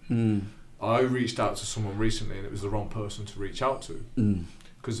important. I reached out to someone recently and it was the wrong person to reach out to.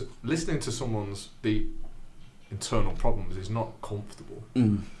 Because listening to someone's deep internal problems is not comfortable.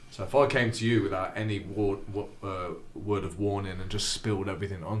 So if I came to you without any word of warning and just spilled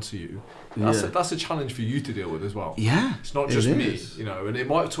everything onto you, that's a challenge for you to deal with as well. Yeah, it's not just me, you know. And it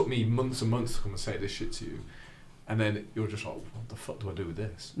might have took me months and months to come and say this shit to you, and then you're just like, what the fuck do I do with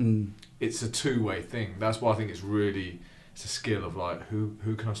this? It's a two-way thing. That's why I think it's a skill of like who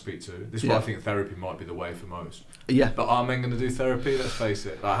can I speak to. This is why I think therapy might be the way for most. Yeah. But are men going to do therapy? Let's face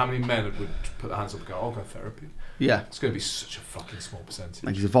it. Like, how many men would put their hands up and go, I'll go therapy? Yeah. It's going to be such a fucking small percentage.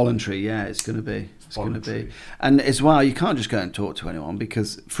 Like it's voluntary, yeah, it's going to be. It's going to be. And as well, you can't just go and talk to anyone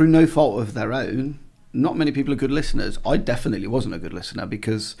because through no fault of their own, not many people are good listeners. I definitely wasn't a good listener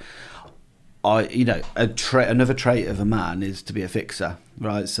because another trait of a man is to be a fixer,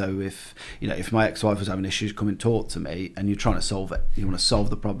 right? So if my ex-wife was having issues, come and talk to me, and you're trying to solve it. You want to solve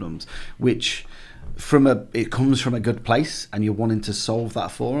the problems, which it comes from a good place, and you're wanting to solve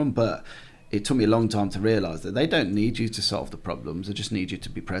that for them. But it took me a long time to realise that they don't need you to solve the problems; they just need you to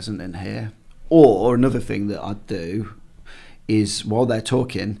be present in here. Or another thing that I do is while they're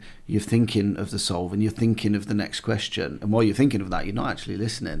talking, you're thinking of the solve, and you're thinking of the next question, and while you're thinking of that, you're not actually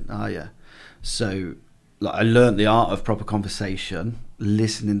listening, are you? So like I learned the art of proper conversation,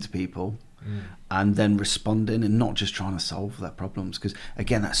 listening to people, and then responding and not just trying to solve their problems. Because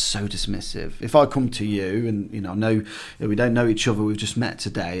again, that's so dismissive. If I come to you and know we don't know each other, we've just met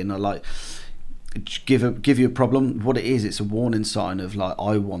today, and I like give you a problem, what it is, it's a warning sign of like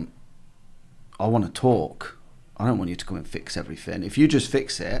I want to talk. I don't want you to come and fix everything. If you just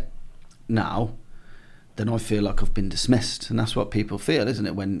fix it now, then I feel like I've been dismissed. And that's what people feel, isn't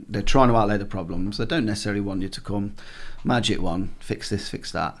it? When they're trying to outlay the problems, they don't necessarily want you to come, magic one, fix this,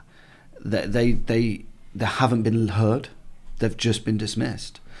 fix that. They haven't been heard. They've just been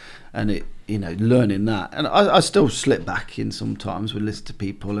dismissed. And learning that. And I still slip back in sometimes when I listen to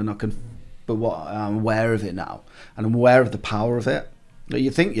people, and but I'm aware of it now. And I'm aware of the power of it. Like,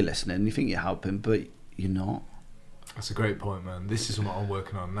 you think you're listening, you think you're helping, but you're not. That's a great point, man. This is what I'm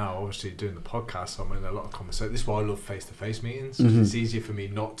working on now. Obviously, doing the podcast, I'm in a lot of conversations. This is why I love face-to-face meetings. Mm-hmm. It's easier for me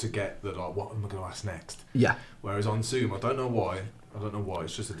not to get the like, what am I going to ask next? Yeah. Whereas on Zoom, I don't know why.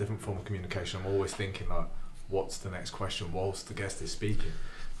 It's just a different form of communication. I'm always thinking like, what's the next question whilst the guest is speaking?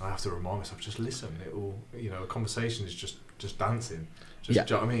 I have to remind myself, just listen. It will, a conversation is just dancing. Do you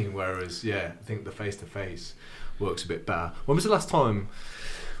know what I mean? Whereas, I think the face-to-face works a bit better. When was the last time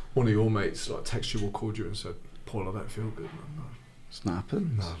one of your mates like texted you or called you and said, Paul, I don't feel good, man? It's not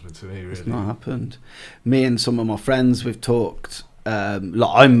happened. Not happened to me, really. It's not happened. Me and some of my friends, we've talked.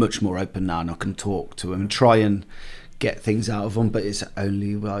 I'm much more open now, and I can talk to them and try and get things out of them. But it's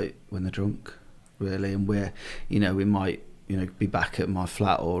only like when they're drunk, really, and we might be back at my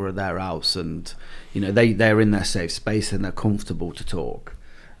flat or at their house, and they're in their safe space and they're comfortable to talk,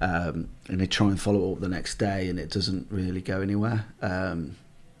 and they try and follow up the next day, and it doesn't really go anywhere.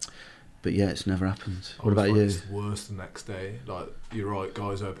 But it's never happened. What about you? It's worse the next day. Like, you're right,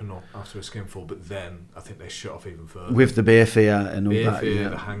 guys open up after a skinful, but then I think they shut off even further. With the beer fear and all that. Beer fear,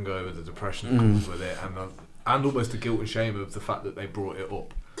 the hangover, the depression that comes with it, and almost the guilt and shame of the fact that they brought it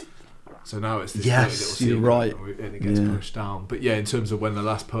up. So now it's this little secret, you're right, and it gets pushed down. But in terms of when the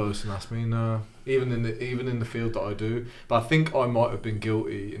last person asked me, no, even in the field that I do. But I think I might have been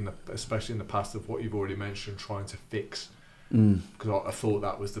guilty especially in the past of what you've already mentioned, trying to fix. Because I thought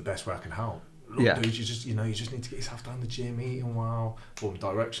that was the best way I can help. Look, dude, you just need to get yourself down the gym, eating well, form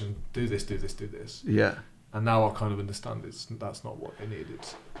direction, do this. Yeah. And now I kind of understand that's not what they need.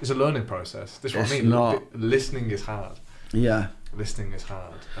 It's a learning process. This is what I mean. Listening is hard. Yeah. Listening is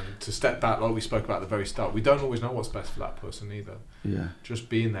hard, and to step back, like we spoke about at the very start, we don't always know what's best for that person either. Yeah. Just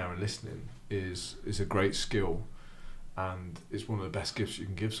being there and listening is a great skill, and it's one of the best gifts you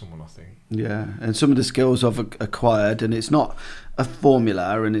can give someone, I think. Yeah, and some of the skills I've acquired, and it's not a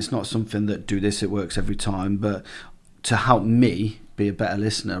formula, and it's not something that do this, it works every time, but to help me be a better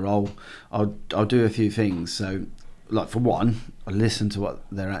listener, I'll do a few things. So, like for one, I listen to what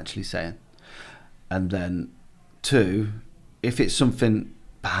they're actually saying, and then two, if it's something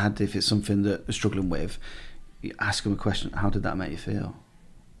bad, if it's something that they're struggling with, you ask them a question. How did that make you feel?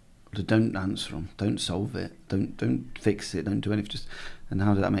 Don't answer them. Don't solve it. Don't fix it. Don't do anything. Just, and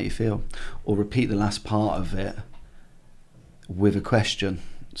how did that make you feel? Or repeat the last part of it with a question.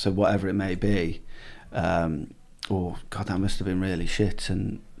 So whatever it may be, or God, that must have been really shit.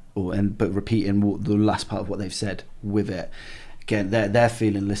 But repeating the last part of what they've said with it. Again, they're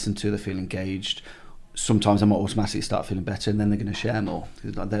feeling listened to. They're feeling engaged. Sometimes I might automatically start feeling better, and then they're going to share more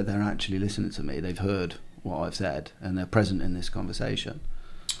because they're actually listening to me. They've heard what I've said, and they're present in this conversation.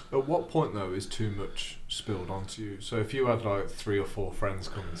 At what point though is too much spilled onto you? So if you had like 3 or 4 friends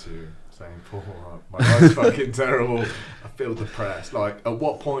coming to you saying, "Paul, my life's fucking terrible. I feel depressed." Like, at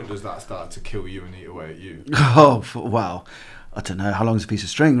what point does that start to kill you and eat away at you? Oh wow, I don't know. How long's a piece of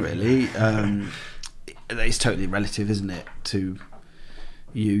string, really? It's totally relative, isn't it, to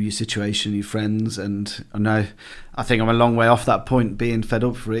you, your situation, your friends. And I think I'm a long way off that point, being fed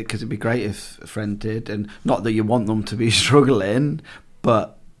up for it, because it'd be great if a friend did, and not that you want them to be struggling,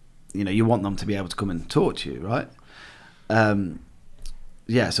 but you want them to be able to come and talk to you, right?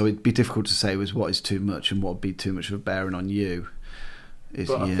 So it'd be difficult to say what is too much and what would be too much of a bearing on you.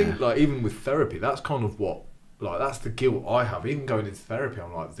 But I think, like, even with therapy, that's kind of what, like, that's the guilt I have. Even going into therapy,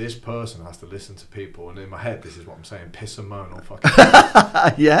 I'm like, this person has to listen to people, and in my head, this is what I'm saying: piss and moan all fucking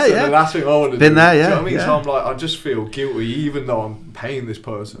day. The last thing I want to do. There, yeah. Do you know what I mean? So I'm like, I just feel guilty, even though I'm paying this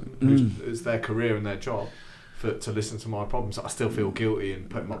person, it's their career and their job, to listen to my problems. I still feel guilty and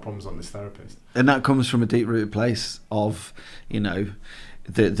putting my problems on this therapist. And that comes from a deep-rooted place of,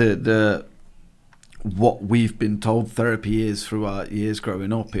 the what we've been told therapy is through our years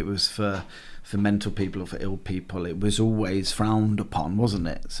growing up. It was for mental people or for ill people. It was always frowned upon, wasn't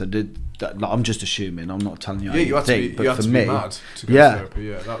it? So I'm just assuming. I'm not telling you. You had to be mad to go to therapy.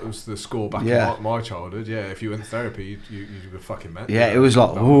 Yeah, that was the score back in my childhood. Yeah, if you went to therapy, you were fucking mad. Yeah, it was like,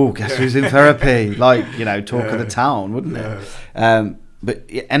 oh, guess who's in therapy? Like, talk of the town, wouldn't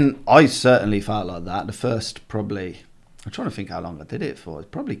it? And I certainly felt like that. The first probably, I'm trying to think how long I did it for. It's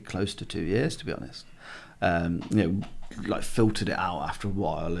probably close to 2 years, to be honest. Like filtered it out after a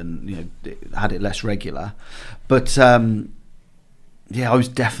while, and had it less regular. But I was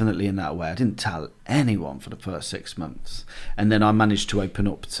definitely in that way. I didn't tell anyone for the first 6 months, and then I managed to open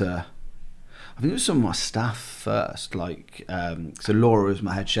up to, I think it was some of my staff first. Like, so Laura is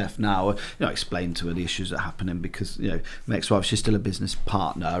my head chef now. I explained to her the issues that are happening, because my ex-wife, she's still a business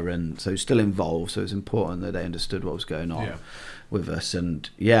partner, and so still involved. So it's important that they understood what was going on with us. And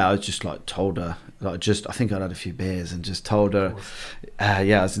I just like told her, I think I'd had a few beers and just told her, I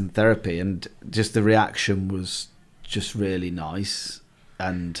was in therapy, and just the reaction was just really nice.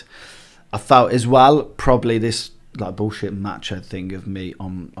 And I felt as well, probably this like bullshit macho thing of me,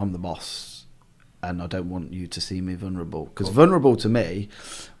 I'm the boss, and I don't want you to see me vulnerable, because vulnerable to me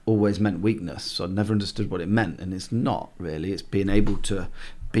always meant weakness. So I never understood what it meant, and it's not really. It's being able to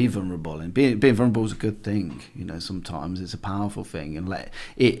be vulnerable, and being vulnerable is a good thing. Sometimes it's a powerful thing, and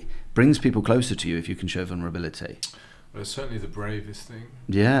it brings people closer to you if you can show vulnerability. Well, it's certainly the bravest thing.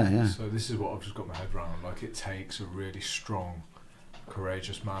 Yeah. So this is what I've just got my head around. Like, it takes a really strong,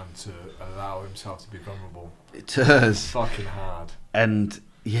 courageous man to allow himself to be vulnerable. It does. It's fucking hard. And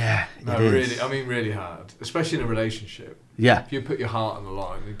it really, is. I mean, really hard, especially in a relationship. Yeah. If you put your heart on the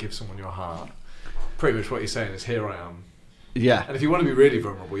line and give someone your heart, pretty much what you're saying is, here I am. Yeah. And if you want to be really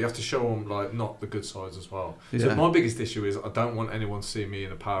vulnerable, you have to show them, like, not the good sides as well. Yeah. So my biggest issue is I don't want anyone to see me in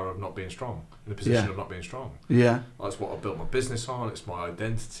the power of not being strong, in a position of not being strong. Yeah. That's what I built my business on. It's my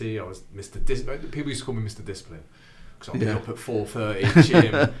identity. I was people used to call me Mr. Discipline, because I'd be up at 4:30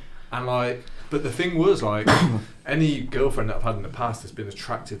 gym, and but the thing was, like, any girlfriend that I've had in the past has been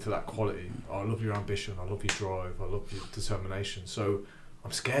attracted to that quality. I love your ambition. I love your drive. I love your determination. So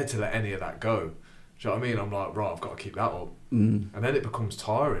I'm scared to let any of that go. Do you know what I mean? I'm like, right, I've got to keep that up. And then it becomes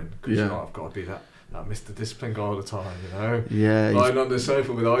tiring, because I've got to be that Mr. Discipline guy all the time, Yeah. Lying on the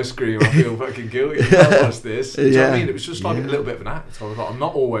sofa with ice cream, I feel fucking guilty. I can't watch this. Do you know what I mean? It was just like a little bit of an act. So I was like, I'm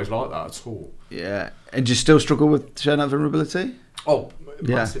not always like that at all. Yeah. And do you still struggle with showing that vulnerability? Oh,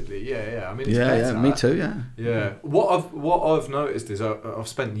 massively. Yeah. I mean, it's better. Me too. Yeah. What I've noticed is I've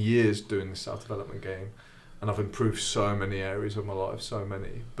spent years doing this self-development game, and I've improved so many areas of my life, so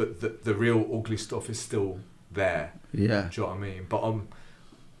many. But the real ugly stuff is still there. Yeah. Do you know what I mean? But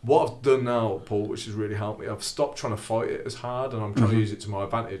what I've done now, Paul, which has really helped me, I've stopped trying to fight it as hard, and I'm trying to use it to my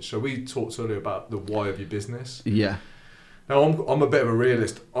advantage. So we talked earlier about the why of your business. Yeah. Now, I'm a bit of a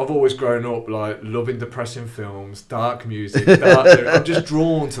realist. I've always grown up like loving depressing films, dark music, I'm just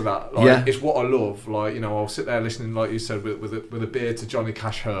drawn to that. Like, it's what I love. Like, you know, I'll sit there listening, like you said, with a beer to Johnny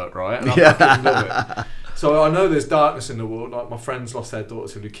Cash Hurt, right? And I fucking love it. So I know there's darkness in the world. Like, my friends lost their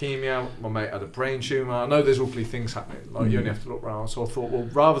daughter to leukemia. My mate had a brain tumour. I know there's ugly things happening. Like, you only have to look around. So I thought, well,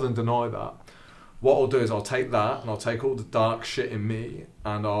 rather than deny that, what I'll do is I'll take that and I'll take all the dark shit in me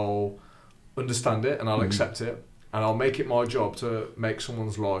and I'll understand it and I'll accept it. And I'll make it my job to make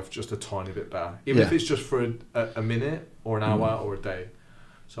someone's life just a tiny bit better. Even if it's just for a minute or an hour or a day.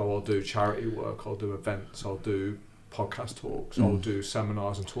 So I'll do charity work, I'll do events, I'll do podcast talks, I'll do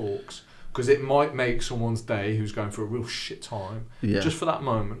seminars and talks. Because it might make someone's day who's going through a real shit time. Just for that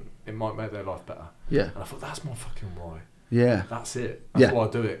moment, it might make their life better. And I thought, that's my fucking why. That's it. That's why I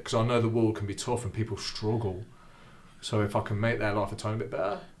do it. Because I know the world can be tough and people struggle. So if I can make their life a tiny bit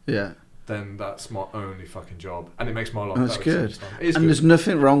better, then that's my only fucking job, and it makes my life better. That's good. And good. There's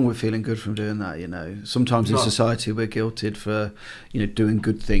nothing wrong with feeling good from doing that. You know, sometimes in society we're guilted for, you know, doing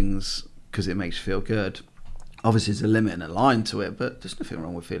good things because it makes you feel good. Obviously, there's a limit and a line to it, but there's nothing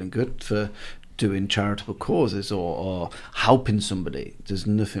wrong with feeling good for doing charitable causes or helping somebody. There's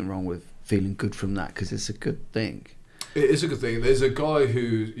nothing wrong with feeling good from that because it's a good thing. It is a good thing. There's a guy who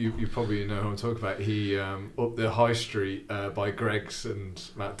you probably know who I'm talking about. He up the high street by Greggs and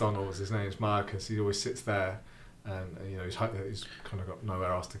McDonald's. His name's Marcus. He always sits there, and you know he's kind of got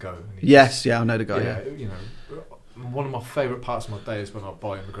nowhere else to go. And I know the guy. Yeah, you know, one of my favourite parts of my day is when I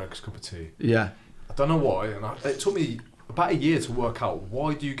buy him a Greggs cup of tea. Yeah, I don't know why, and it took me about a year to work out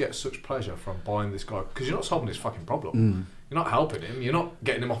why do you get such pleasure from buying this guy, because you're not solving his fucking problem. You're not helping him. You're not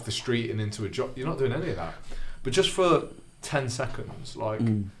getting him off the street and into a job. You're not doing any of that. But just for 10 seconds, like,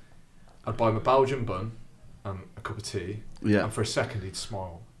 I'd buy him a Belgian bun and a cup of tea, and for a second he'd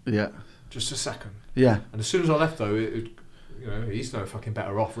smile. Just a second. And as soon as I left, though, you know, he's no fucking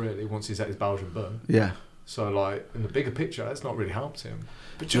better off, really, once he's at his Belgian bun. So, like, in the bigger picture, it's not really helped him.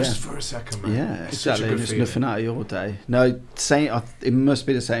 But just for a second, man. It's exactly. Such a good just feeling. nothing out of your day. No, it must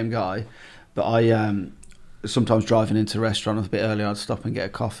be the same guy, but I sometimes driving into a restaurant a bit earlier, I'd stop and get a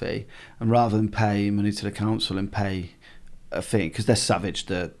coffee, and rather than pay money to the council and pay a thing, because they're savage,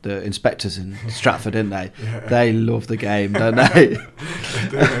 the inspectors in Stratford, aren't they? They love the game, don't they?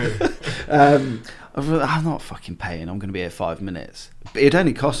 I'm not fucking paying, I'm going to be here 5 minutes. But it'd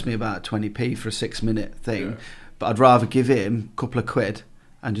only cost me about 20p for a 6-minute thing, but I'd rather give him a couple of quid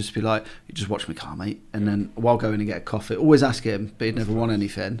and just be like, you just watch my car, mate, and then while going and get a coffee, always ask him, but he'd never want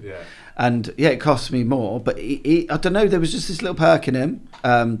anything. And it cost me more, but he I don't know, there was just this little perk in him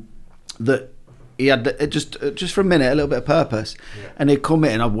that he had just for a minute, a little bit of purpose. And he'd come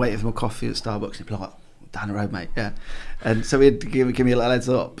in, I'd wait for my coffee at Starbucks, and he'd be like, down the road, mate, and so he'd give me a little heads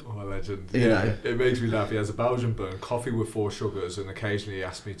up. Oh, legend. You know. It makes me laugh. He has a Belgian bun, coffee with 4 sugars, and occasionally he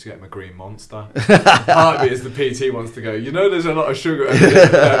asks me to get him a green Monster. Part of me is the PT wants to go, you know, there's a lot of sugar.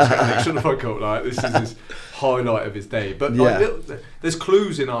 And shut the fuck up, like, this is his highlight of his day. But like, there's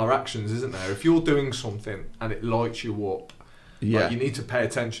clues in our actions, isn't there? If you're doing something and it lights you up, like, you need to pay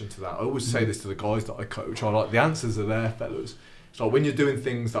attention to that. I always say this to the guys that I coach. I like, the answers are there, fellas. It's like when you're doing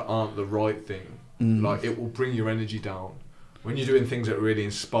things that aren't the right thing, like, it will bring your energy down. When you're doing things that really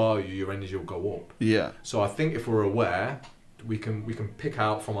inspire you, your energy will go up. So I think if we're aware, we can pick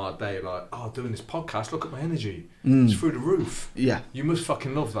out from our day, like, oh, doing this podcast, look at my energy. It's through the roof. You must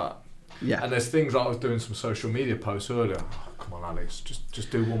fucking love that. And there's things like, I was doing some social media posts earlier. Oh, come on, Alex,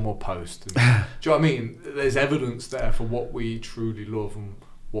 just do one more post. And, do you know what I mean? There's evidence there for what we truly love and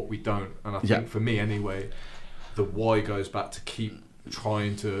what we don't. And I think for me anyway, the why goes back to keep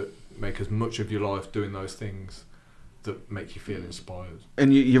trying to make as much of your life doing those things that make you feel inspired.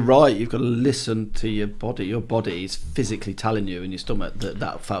 And you're right, you've got to listen to your body. Your body is physically telling you in your stomach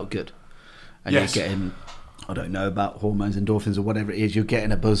that felt good. And you're getting, I don't know about hormones, endorphins or whatever it is, you're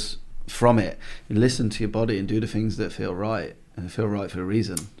getting a buzz from it. You listen to your body and do the things that feel right, and feel right for a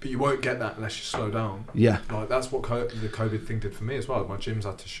reason. But you won't get that unless you slow down. Like, that's what the COVID thing did for me as well. My gyms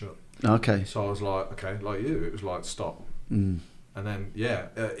had to shut. So I was like, okay, like you, it was like, stop. And then,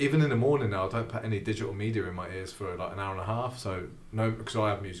 even in the morning now, I don't put any digital media in my ears for like an hour and a half. So, no, because I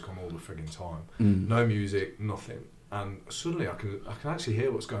have music on all the frigging time. No music, nothing. And suddenly I can actually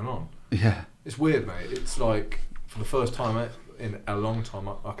hear what's going on. It's weird, mate. It's like, for the first time in a long time,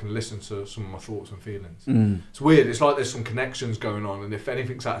 I can listen to some of my thoughts and feelings. It's weird. It's like there's some connections going on, and if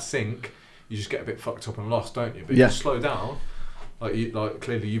anything's out of sync, you just get a bit fucked up and lost, don't you? But Yeah. if you slow down, like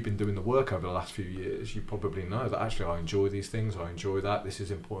clearly you've been doing the work over the last few years, you probably know that actually I enjoy these things, I enjoy that, this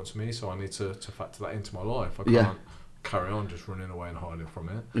is important to me, so I need to factor that into my life. I can't carry on just running away and hiding from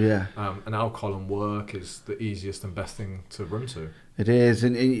it. Yeah. And alcohol and work is the easiest and best thing to run to. It is,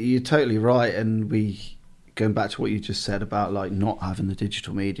 and you're totally right. And going back to what you just said about like not having the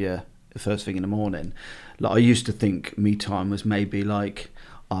digital media the first thing in the morning, like I used to think me time was maybe like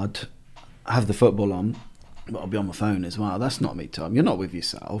I'd have the football on, but I'll be on my phone as well. That's not me time. You're not with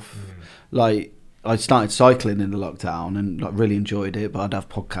yourself. Like I started cycling in the lockdown and like really enjoyed it, but I'd have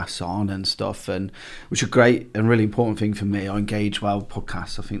podcasts on and stuff, and which are great and really important thing for me. I engage well with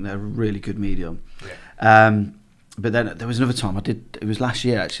podcasts. I think they're a really good medium. Yeah. But then there was another time it was last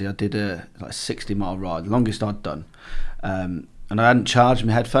year actually, I did a 60-mile ride, the longest I'd done. And I hadn't charged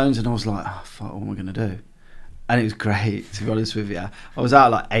my headphones, and I was like, oh, fuck, what am I going to do? And it was great, to be honest with you. I was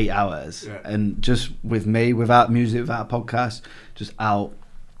out like 8 hours, and just with me, without music, without a podcast, just out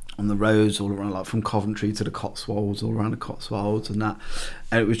on the roads all around, like from Coventry to the Cotswolds, all around the Cotswolds and that.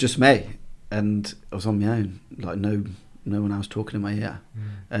 And it was just me, and I was on my own, like no one else talking in my ear.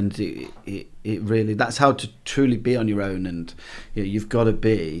 And it really, that's how to truly be on your own. And you know, you've got to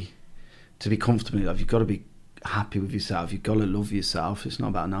be comfortable in life, you've got to be happy with yourself, you've got to love yourself. It's not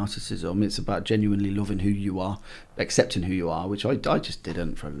about narcissism, it's about genuinely loving who you are, accepting who you are, which I just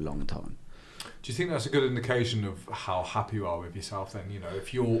didn't for a long time. Do you think that's a good indication of how happy you are with yourself then? You know,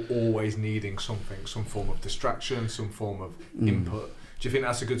 if you're always needing something, some form of distraction, some form of input, do you think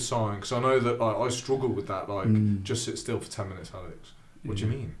that's a good sign? Because I know that I struggle with that, just sit still for 10 minutes, Alex. What do you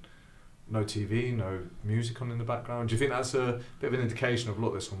mean? No TV, no music on in the background? Do you think that's a bit of an indication of,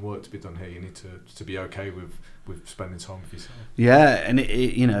 look, there's some work to be done here, you need to be okay with spending time with yourself? Yeah, and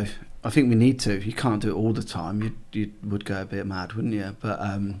you know, I think we need to. You can't do it all the time. You would go a bit mad, wouldn't you? But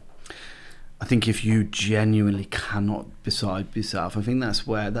I think if you genuinely cannot decide yourself, I think that's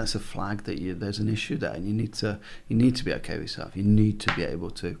a flag that there's an issue there, and you need to be okay with yourself. You need to be able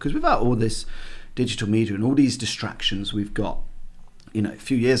to, because without all this digital media and all these distractions we've got, you know, a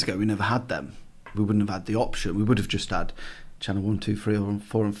few years ago we never had them. We wouldn't have had the option. We would have just had channel 1, 2, 3, or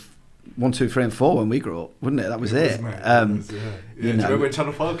 4 and 1, 2, 3 and 4 when we grew up, wouldn't it? That was it. Do you remember when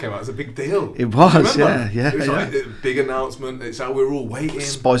Channel 5 came out? It was a big deal. It was, yeah. It was like a big announcement. It's how we were all waiting.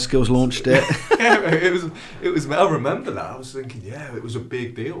 Spice Girls launched it. It was. I remember that. I was thinking, it was a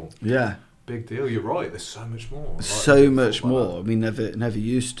big deal. Yeah. Big deal. You're right. There's so much more. So much more. We never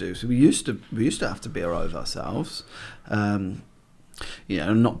used to. So we used to have to be alright with ourselves. You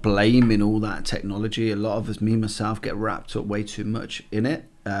know, not blaming all that technology. A lot of us, me myself, get wrapped up way too much in it,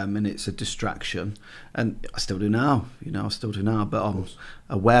 and it's a distraction. And I still do now. You know, but I'm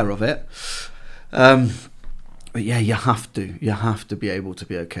aware of it. But yeah, you have to be able to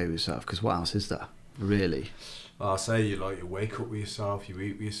be okay with yourself, because what else is there, really? I say you wake up with yourself, you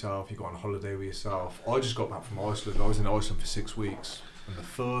eat with yourself, you go on holiday with yourself. I just got back from Iceland. I was in Iceland for 6 weeks, and the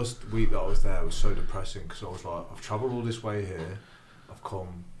first week that I was there was so depressing, because I was like, I've travelled all this way here, I've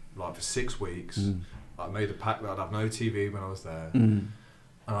come like for 6 weeks. I made a pact that I'd have no TV when I was there, and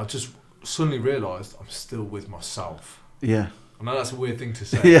I just suddenly realised I'm still with myself. Yeah, I know that's a weird thing to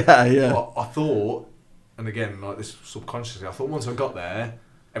say. yeah. But I thought, and again, like this subconsciously, I thought once I got there,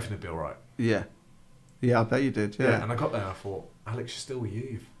 everything would be all right. Yeah, I bet you did. Yeah, and I got there and I thought, Alex, you're still with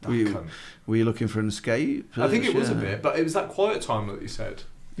you. Were you looking for an escape? I think it was a bit, but it was that quiet time that you said.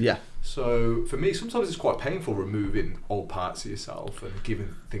 Yeah. So for me, sometimes it's quite painful removing old parts of yourself and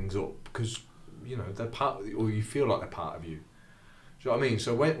giving things up, because you know they're part, or you feel like they're part of you. Do you know what I mean?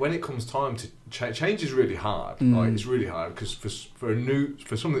 So when it comes time to change is really hard. Like it's really hard, because for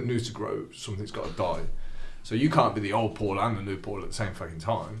something new to grow, something's got to die. So you can't be the old Paul and the new Paul at the same fucking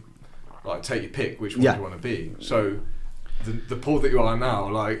time. Like, take your pick, which one do you want to be? So the Paul that you are now,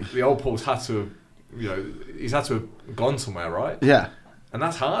 like the old Paul's had to have, you know, he's had to have gone somewhere, right? Yeah. And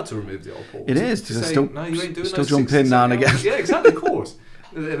that's hard to remove the old Paul. It is. To say, still, no, you ain't doing still jump in now and again. Yeah, exactly, of course.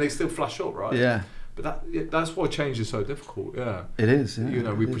 And they still flash up, right? Yeah. But that's why change is so difficult, yeah. It is, yeah. You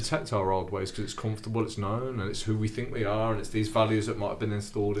know, we protect our old ways because it's comfortable, it's known, and it's who we think we are, and it's these values that might have been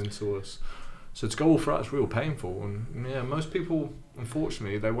installed into us. So to go all for that is real painful, and yeah, most people,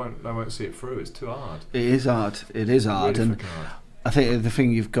 unfortunately, they won't see it through. It's too hard. It is hard. Really and hard. I think the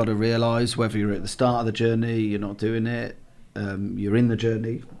thing you've got to realise, whether you're at the start of the journey, you're not doing it, you're in the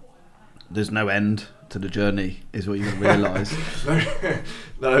journey, there's no end to the journey, is what you realise.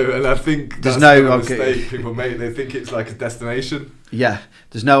 No, and I think there's that's a mistake people make. They think it's like a destination. Yeah,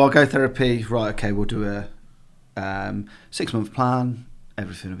 there's no, I'll go therapy, right, okay, we'll do a 6-month plan,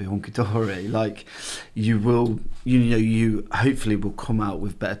 everything will be hunky-dory. Like, you will, you hopefully will come out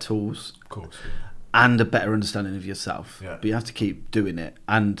with better tools. Of course. And a better understanding of yourself. Yeah. But you have to keep doing it.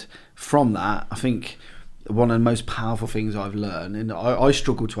 And from that, I think one of the most powerful things I've learned, and I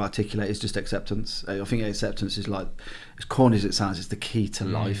struggle to articulate, is just acceptance. I think acceptance is, like, as corny as it sounds, it's the key to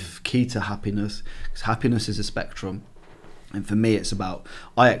life, key to happiness. Because happiness is a spectrum. And for me, it's about,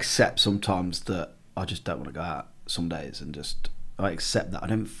 I accept sometimes that I just don't want to go out some days, and just, I accept that. I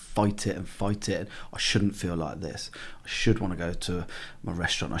don't fight it. I shouldn't feel like this. I should want to go to my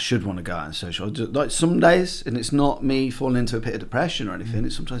restaurant. I should want to go out and social. Like, some days, and it's not me falling into a pit of depression or anything.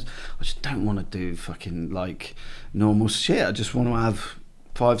 It's sometimes I just don't want to do fucking, like, normal shit. I just want to have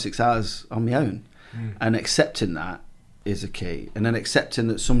 5-6 hours on my own. And accepting that is a key. And then accepting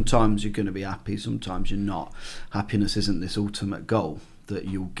that sometimes you're going to be happy, sometimes you're not. Happiness isn't this ultimate goal that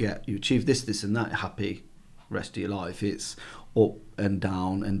you achieve this and that happy rest of your life. It's up and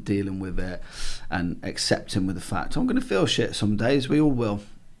down and dealing with it and accepting with the fact I'm going to feel shit some days. We all will.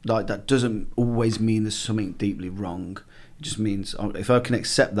 Like, that doesn't always mean there's something deeply wrong. It just means if I can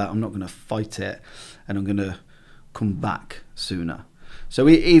accept that, I'm not going to fight it, and I'm going to come back sooner. So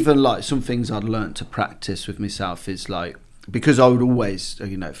even, like, some things I'd learnt to practice with myself is, like, because I would always,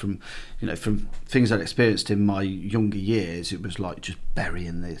 from things I'd experienced in my younger years, it was like just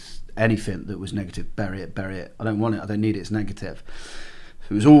burying this. Anything that was negative, bury it. I don't want it. I don't need it. It's negative.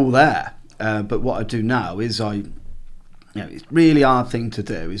 It was all there. But what I do now is it's a really hard thing to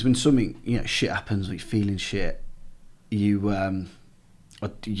do. Is when something, shit happens, or you're feeling shit, you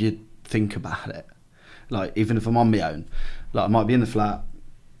think about it. Like, even if I'm on my own, like, I might be in the flat,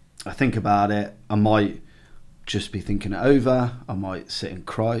 I think about it. I might just be thinking it over. I might sit and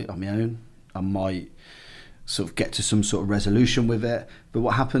cry on my own. I might sort of get to some sort of resolution with it. But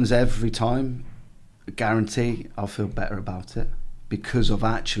what happens every time, I guarantee I'll feel better about it, because I've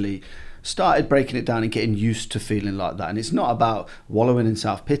actually started breaking it down and getting used to feeling like that. And it's not about wallowing in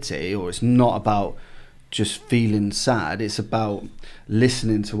self-pity, or it's not about just feeling sad. It's about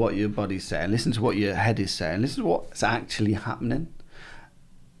listening to what your body's saying, listen to what your head is saying, listen to what's actually happening.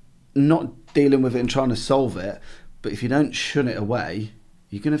 Not dealing with it and trying to solve it, but if you don't shun it away,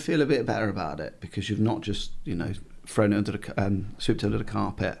 you're going to feel a bit better about it, because you've not just, thrown it under the swept it under the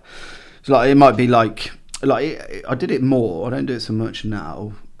carpet. So, like, it might be like I did it more. I don't do it so much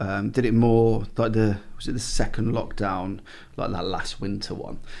now. Did it more like the second lockdown, like that last winter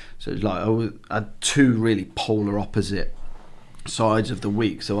one. So it's like I had two really polar opposite sides of the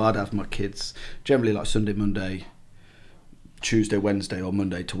week. So I'd have my kids generally like Sunday, Monday, Tuesday, Wednesday, or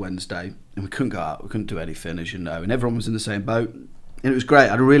Monday to Wednesday, and we couldn't go out. We couldn't do anything, as you know, and everyone was in the same boat. And it was great.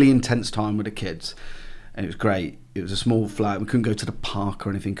 I had a really intense time with the kids, and it was great. It was a small flat. We couldn't go to the park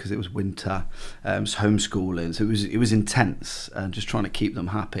or anything because it was winter. It was homeschooling, so it was intense, and just trying to keep them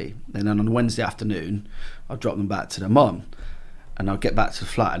happy. And then on a Wednesday afternoon, I'd drop them back to their mum, and I'd get back to the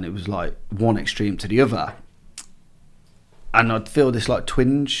flat, and it was like one extreme to the other. And I'd feel this like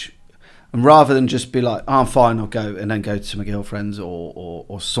twinge, and rather than just be like, "Oh, I'm fine, I'll go," and then go to my girlfriend's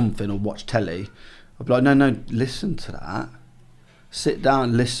or something, or watch telly, I'd be like, "No, listen to that. Sit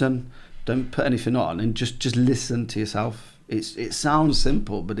down, listen. Don't put anything on, and just listen to yourself." It sounds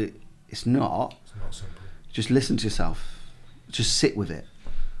simple, but it's not. It's not simple. Just listen to yourself. Just sit with it.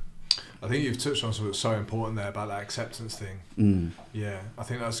 I think you've touched on something that's so important there about that acceptance thing. Yeah, I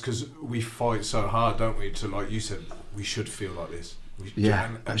think that's because we fight so hard, don't we? To, like you said, we should feel like this.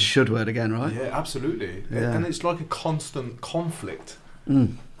 That should word again, right? Yeah, absolutely. Yeah. And it's like a constant conflict.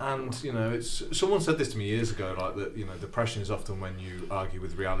 And it's someone said this to me years ago, like that. Depression is often when you argue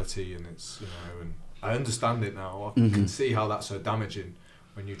with reality, and it's and I understand it now. I can see how that's so damaging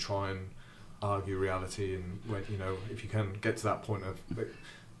when you try and argue reality, and when if you can get to that point of.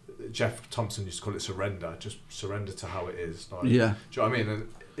 Jeff Thompson used to call it surrender. Just surrender to how it is. Like, yeah. Do you know what I mean? And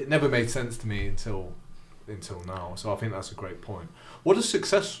it never made sense to me until now. So I think that's a great point. What does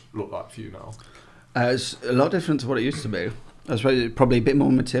success look like for you now? It's a lot different to what it used to be. I was probably a bit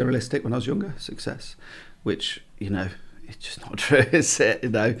more materialistic when I was younger. Success, which it's just not true, is it?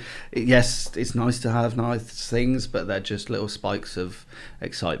 Yes, it's nice to have nice things, but they're just little spikes of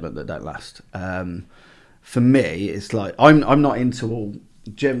excitement that don't last. For me, it's like I'm not into all.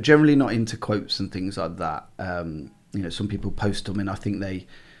 Generally not into quotes and things like that. Some people post them, and I think they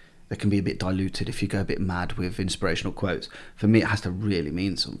can be a bit diluted if you go a bit mad with inspirational quotes. For me, it has to really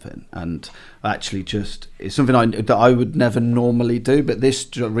mean something, and actually it's something that I would never normally do, but this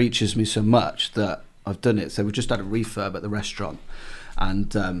reaches me so much that I've done it. So we just had a refurb at the restaurant,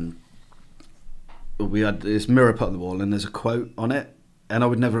 and we had this mirror put on the wall, and there's a quote on it, and I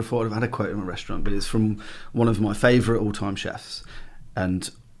would never have thought I've had a quote in a restaurant, but it's from one of my favourite all-time chefs. and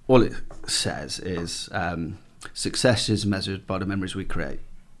all it says is success is measured by the memories we create.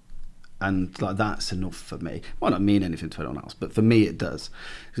 And like that's enough for me. Might not mean anything to anyone else, but for me it does.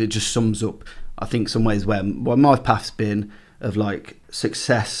 It just sums up, I think, some ways where my path's been of like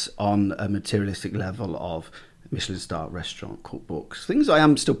success on a materialistic level of Michelin-starred restaurant cookbooks, things I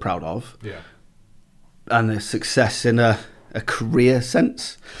am still proud of. Yeah. And a success in a career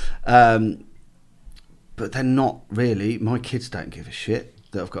sense. But they're not really, my kids don't give a shit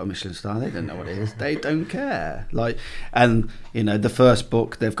that I've got a Michelin star. They don't know what it is. They don't care. Like, and you know, the first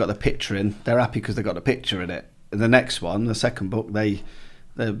book they've got the picture in. They're happy because they've got a picture in it. And the next one, the second book, they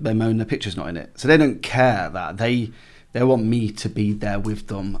moan the picture's not in it. So they don't care that they want me to be there with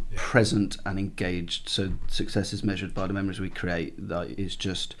them, present and engaged. So success is measured by the memories we create. That is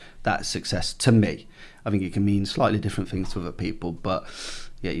just that success to me. I think it can mean slightly different things to other people, but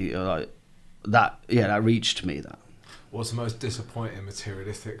yeah, like that. Yeah, that reached me. That. What's the most disappointing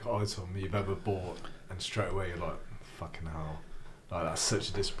materialistic item you've ever bought, and straight away you're like, fucking hell, like that's such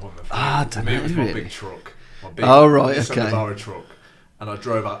a disappointment for me. To me, it was my big truck, my big Sandavara truck, and I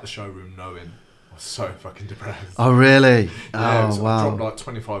drove out the showroom knowing I was so fucking depressed. Oh really? Yeah, oh so wow! I dropped like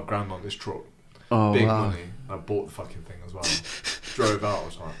 25 grand on this truck, big money. And I bought the fucking thing as well. Drove out, I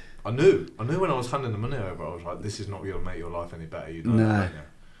was like, I knew when I was handing the money over, I was like, this is not going to make your life any better. You know that, don't you?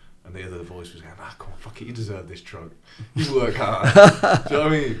 And the other voice was going, come on, fuck it, you deserve this truck. You work hard. Do you know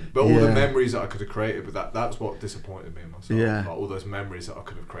what I mean? But all the memories that I could have created with that's what disappointed me in myself. Yeah. Like all those memories that I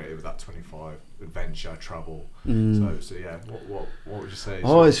could have created with that 25, adventure, travel. So yeah, what would you say?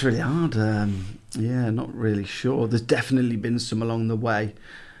 Oh, it's really hard. Yeah, not really sure. There's definitely been some along the way.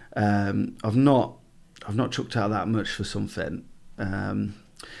 I've not chucked out that much for something.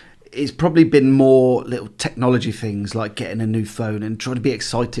 It's probably been more little technology things like getting a new phone and trying to be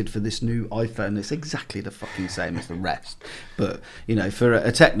excited for this new iPhone. It's exactly the fucking same as the rest. But, you know, for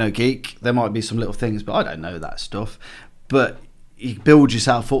a techno geek, there might be some little things, but I don't know that stuff. But you build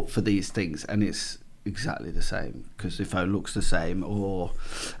yourself up for these things and it's exactly the same because the phone looks the same. Or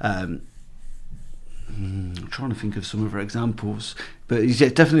I'm trying to think of some other examples, but it's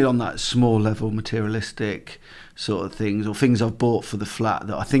definitely on that small level materialistic sort of things, or things I've bought for the flat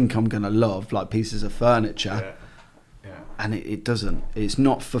that I think I'm going to love, like pieces of furniture. Yeah. And it doesn't. It's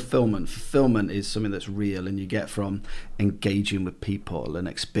not fulfillment. Fulfillment is something that's real and you get from engaging with people and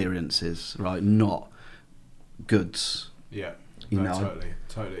experiences, right? Not goods. Yeah, you know?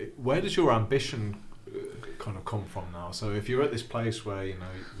 Totally. Where does your ambition kind of come from now? So if you're at this place where you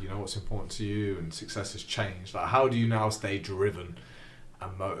know what's important to you and success has changed, like how do you now stay driven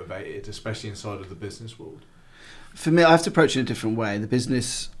and motivated, especially inside of the business world? For me, I have to approach it in a different way.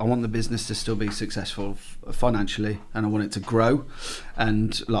 I want the business to still be successful financially, and I want it to grow.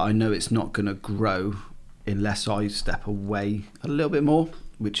 And like I know it's not going to grow unless I step away a little bit more,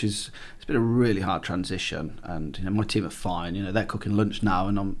 which it's been a really hard transition. And you know, my team are fine. You know, they're cooking lunch now,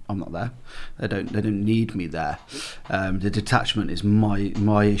 and I'm not there. They don't need me there. The detachment is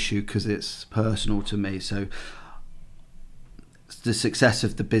my issue because it's personal to me. So the success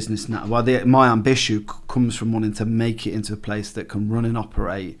of the business now, my ambition comes from wanting to make it into a place that can run and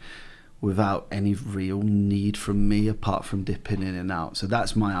operate without any real need from me apart from dipping in and out. So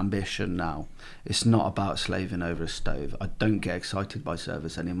that's my ambition now. It's not about slaving over a stove. I don't get excited by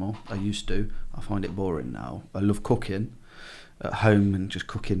service anymore. I used to. I find it boring now. I love cooking at home and just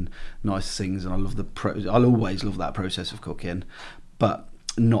cooking nice things, and I'll always love that process of cooking, but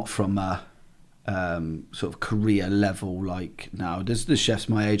not from a sort of career level. Like now there's chefs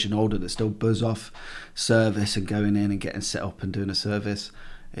my age and older that still buzz off service and going in and getting set up and doing a service.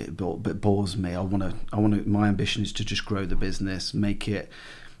 It bores me. I want to. My ambition is to just grow the business, make it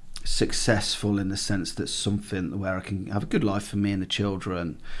successful in the sense that something where I can have a good life for me and the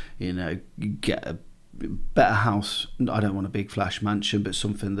children. You know, get a better house. I don't want a big flash mansion, but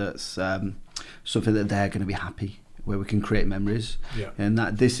something that's something that they're going to be happy, where we can create memories. And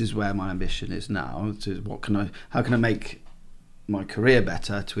this is where my ambition is now. How can I make my career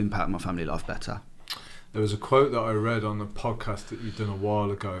better to impact my family life better? There was a quote that I read on the podcast that you'd done a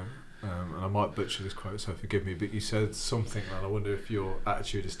while ago, and I might butcher this quote, so forgive me, but you said something, and I wonder if your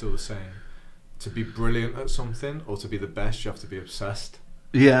attitude is still the same. To be brilliant at something or to be the best, you have to be obsessed.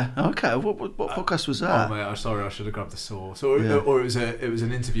 Yeah. Okay. What podcast was that? Oh mate, I'm sorry. I should have grabbed the source. Or it was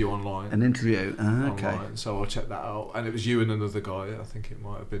an interview online. An interview. Okay. Online, so I'll check that out. And it was you and another guy. I think it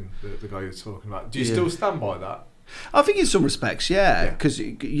might have been the guy you were talking about. Do you still stand by that? I think in some respects, yeah. Because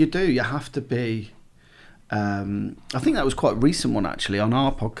you do. You have to be. I think that was quite a recent one actually on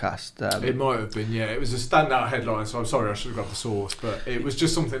our podcast. It might have been, yeah. It was a standout headline, so I'm sorry I should have got the source, but it was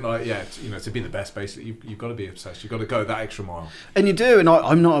just something like, yeah, to be the best, basically, you've got to be obsessed. You've got to go that extra mile. And you do, and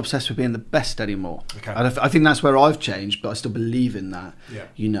I'm not obsessed with being the best anymore. Okay. And I think that's where I've changed, but I still believe in that.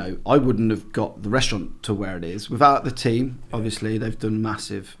 Yeah. I wouldn't have got the restaurant to where it is without the team. Yeah. Obviously, they've done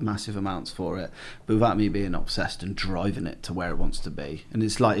massive amounts for it, but without me being obsessed and driving it to where it wants to be. And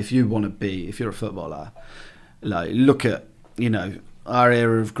it's like, if you're a footballer, like, look at, our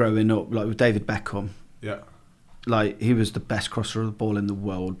era of growing up, like with David Beckham. Yeah. Like, he was the best crosser of the ball in the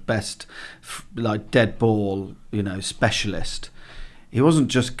world, best, like, dead ball, specialist. He wasn't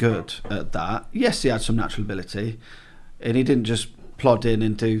just good at that. Yes, he had some natural ability, and he didn't just plod in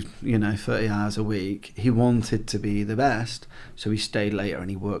and do, 30 hours a week. He wanted to be the best, so he stayed later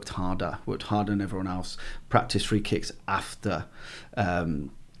and he worked harder than everyone else, practiced free kicks after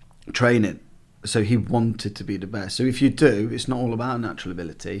training. So he wanted to be the best. So if you do, it's not all about natural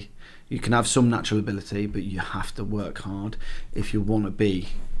ability. You can have some natural ability, but you have to work hard if you want to be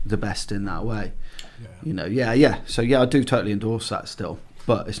the best in that way. Yeah. So yeah, I do totally endorse that still,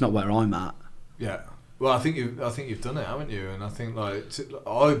 but it's not where I'm at. Yeah. Well, I think you've done it, haven't you? And I think,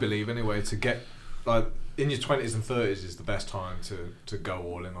 I believe anyway, to get, like, in your 20s and 30s is the best time to go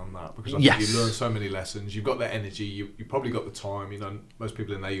all in on that, because I think you learn so many lessons. You've got the energy, you've probably got the time. Most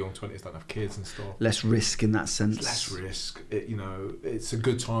people in their young 20s don't have kids and stuff. Less risk in that sense. It's less risk. It's a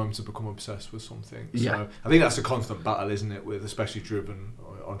good time to become obsessed with something. Yeah. So I think that's a constant battle, isn't it, with especially driven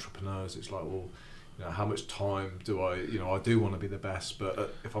entrepreneurs. It's like, well, how much time do I do want to be the best,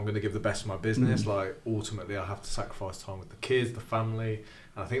 but if I'm going to give the best of my business, like, ultimately I have to sacrifice time with the kids, the family.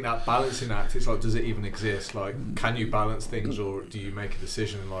 And I think that balancing act, it's like, does it even exist? Like, can you balance things, or do you make a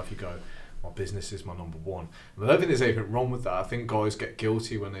decision in life, you go, my business is my number one? And I don't think there's anything wrong with that. I think guys get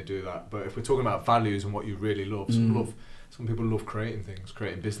guilty when they do that. But if we're talking about values and what you really love, some people love creating things,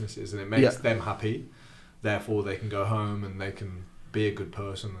 creating businesses, and it makes them happy. Therefore, they can go home and they can be a good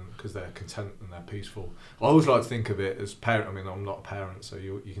person because they're content and they're peaceful. I always like to think of it as parent. I mean, I'm not a parent, so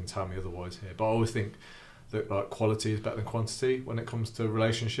you can tell me otherwise here, but I always think that, like, quality is better than quantity when it comes to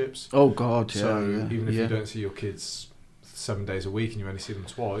relationships. Oh God, yeah. So even if you don't see your kids 7 days a week and you only see them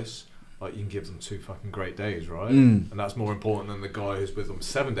twice, like, you can give them 2 fucking great days, right? And that's more important than the guy who's with them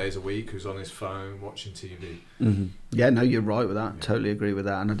 7 days a week, who's on his phone watching TV. Yeah, no, you're right with that. Yeah. Totally agree with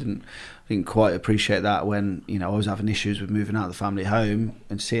that. And I didn't quite appreciate that when I was having issues with moving out of the family home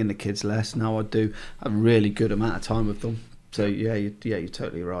and seeing the kids less. Now I do a really good amount of time with them. So yeah, you're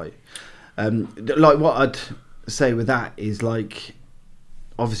totally right. Like, what I'd say with that is, like,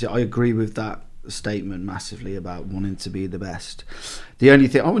 obviously I agree with that statement massively about wanting to be the best. The only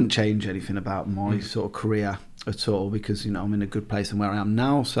thing, I wouldn't change anything about my sort of career at all, because I'm in a good place and where I am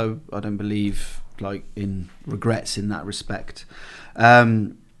now, so I don't believe, like, in regrets in that respect.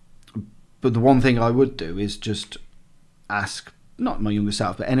 But the one thing I would do is just ask, not my younger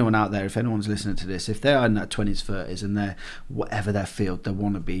self, but anyone out there, if anyone's listening to this, if they're in their 20s, 30s and they're, whatever their field, they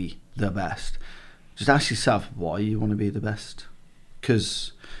want to be the best, just ask yourself why you want to be the best,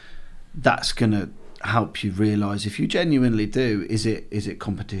 because that's going to help you realise if you genuinely do, is it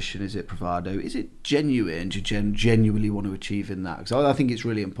competition, is it bravado, is it genuine, do you genuinely want to achieve in that? Because I think it's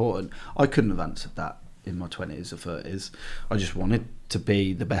really important. I couldn't have answered that in my 20s or 30s. I just wanted to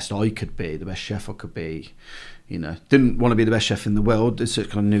be the best I could be, the best chef I could be. Didn't want to be the best chef in the world. It's just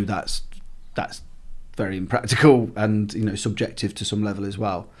kind of knew that's very impractical and subjective to some level as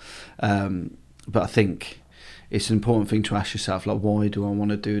well. But I think it's an important thing to ask yourself, like, why do I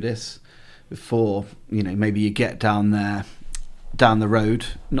want to do this? Before maybe you get down the road,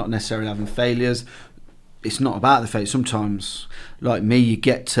 not necessarily having failures. It's not about the failure. Sometimes, like me,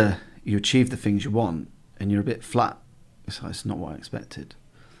 you achieve the things you want and you're a bit flat. It's not what I expected.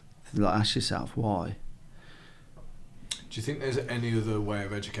 Like, ask yourself why. Do you think there's any other way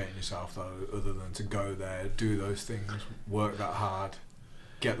of educating yourself, though, other than to go there, do those things, work that hard,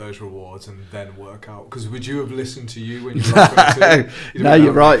 get those rewards, and then work out? Because would you have listened to you when you were like 22? No,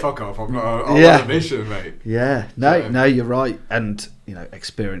 you're right. Fuck off! I'm on a mission, mate. Yeah, no, you're right. And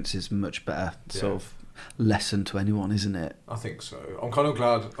experience is much better sort of lesson to anyone, isn't it? I think so. I'm kind of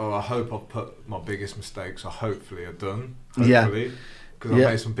glad. I hope I've put my biggest mistakes. Hopefully are done. Yeah. Because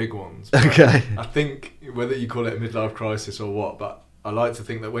I've made some big ones. Okay. I think whether you call it a midlife crisis or what, but I like to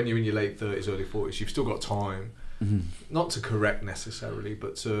think that when you're in your late 30s, early 40s, you've still got time, not to correct necessarily,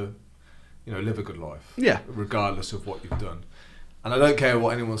 but to, live a good life. Yeah. Regardless of what you've done. And I don't care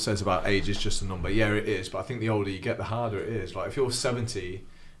what anyone says about age, it's just a number. Yeah, it is, but I think the older you get, the harder it is. Like, if you're 70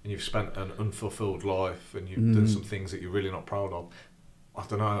 and you've spent an unfulfilled life and you've done some things that you're really not proud of, I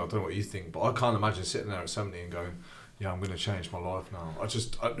don't know what you think, but I can't imagine sitting there at 70 and going, yeah, I'm going to change my life now.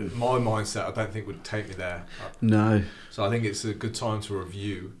 My mindset, I don't think would take me there. No. So I think it's a good time to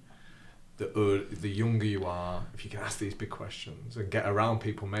review the younger you are, if you can ask these big questions and get around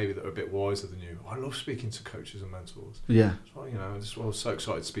people maybe that are a bit wiser than you. I love speaking to coaches and mentors. Yeah. So, you know, I was so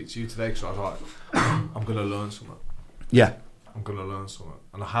excited to speak to you today because I was like, I'm going to learn something. Yeah. I'm going to learn something.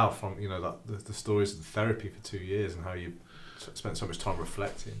 And I have from, you know, that the stories of the therapy for 2 years and how you spent so much time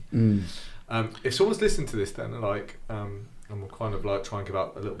reflecting. If someone's listening to this then, like, and we'll kind of like try and give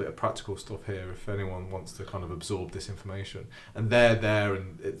out a little bit of practical stuff here if anyone wants to kind of absorb this information, and they're there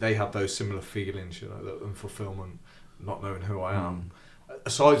and they have those similar feelings, you know, that unfulfillment, not knowing who I am.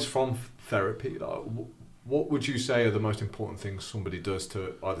 Aside from therapy, like, what would you say are the most important things somebody does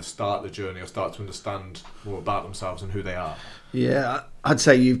to either start the journey or start to understand more about themselves and who they are? Yeah, I'd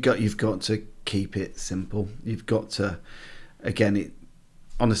say you've got to keep it simple. You've got to, again,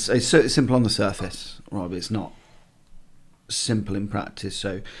 it's simple on the surface, right? But it's not simple in practice.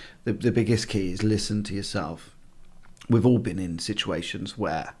 So the biggest key is listen to yourself. We've all been in situations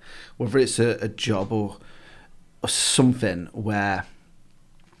where, whether it's a job or something, where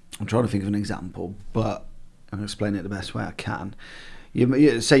I'm trying to think of an example, but I'm going to explain it the best way I can.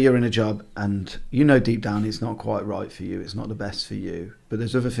 You say you're in a job and you know deep down it's not quite right for you, it's not the best for you, but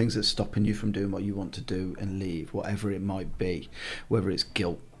there's other things that's stopping you from doing what you want to do and leave, whatever it might be, whether it's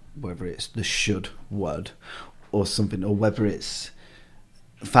guilt, whether it's the should word or something, or whether it's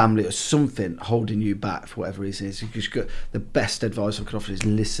family or something holding you back for whatever reason it is. You've got, the best advice I could offer is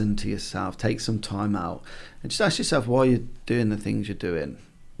listen to yourself, take some time out and just ask yourself why you're doing the things you're doing.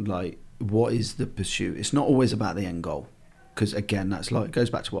 Like, what is the pursuit? It's not always about the end goal, because again, that's like, it goes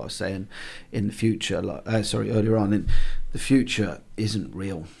back to what I was saying in the future, like earlier on, in the future isn't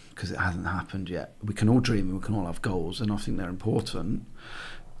real because it hasn't happened yet. We can all dream and we can all have goals, and I think they're important,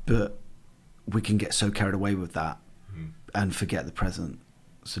 but we can get so carried away with that and forget the present.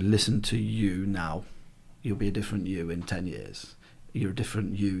 So listen to you now. You'll be a different you in 10 years. You're a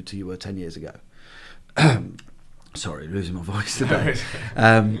different you to you were 10 years ago. Sorry, losing my voice today.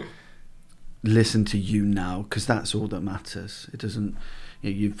 Listen to you now, because that's all that matters. It doesn't,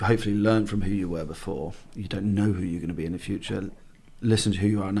 you've hopefully learned from who you were before. You don't know who you're going to be in the future. Listen to who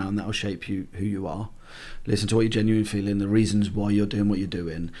you are now, and that will shape you, who you are. Listen to what you're genuinely feeling, the reasons why you're doing what you're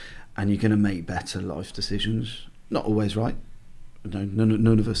doing, and you're going to make better life decisions. Not always right. No,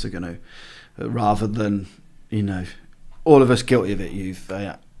 none of us are going to. Rather than, all of us guilty of it. You've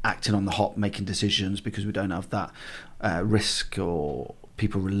acting on the hop, making decisions because we don't have that risk or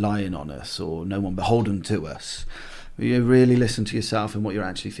people relying on us or no one beholden to us. You really listen to yourself and what you're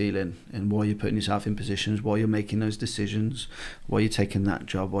actually feeling and why you're putting yourself in positions, why you're making those decisions, why you're taking that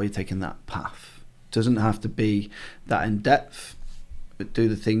job, why you're taking that path. It doesn't have to be that in depth, but do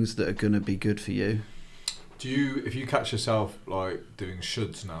the things that are going to be good for you. If you catch yourself like doing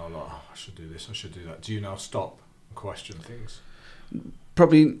shoulds now, like, oh, I should do this, I should do that, do you now stop and question things?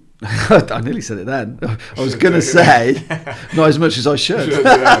 Probably, I nearly said it then. I was going to say, not as much as I should.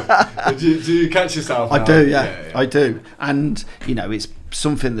 do you catch yourself now? I do, yeah. I do. And, it's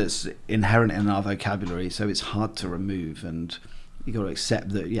something that's inherent in our vocabulary, so it's hard to remove. And you got to accept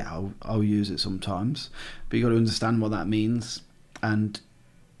that, I'll use it sometimes. But you got to understand what that means. And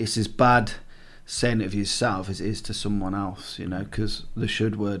it's as bad saying it of yourself as it is to someone else, because the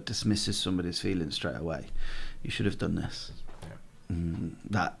should word dismisses somebody's feelings straight away. You should have done this.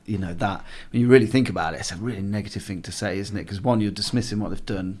 That when you really think about it, it's a really negative thing to say, isn't it? Because one, you're dismissing what they've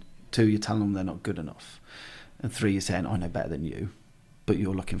done. Two, you're telling them they're not good enough. And three, you're saying, I know better than you, but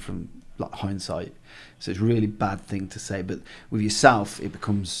you're looking from like hindsight. So it's a really bad thing to say. But with yourself, it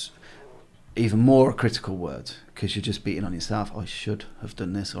becomes even more a critical word, because you're just beating on yourself. I should have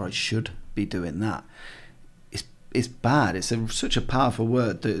done this, or I should be doing that. It's bad. It's such a powerful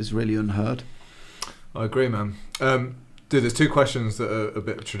word that is really unheard. I agree, man. Dude, there's two questions that are a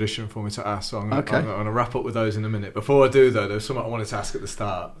bit of tradition for me to ask, so I'm going to wrap up with those in a minute. Before I do, though, there's something I wanted to ask at the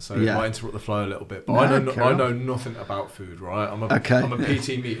start, so it might interrupt the flow a little bit. But I know nothing about food, right? I'm a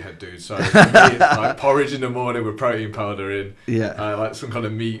PT meathead dude, so for me, it's like porridge in the morning with protein powder in, like some kind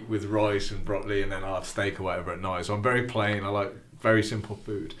of meat with rice and broccoli, and then I'll have steak or whatever at night. So I'm very plain. I like very simple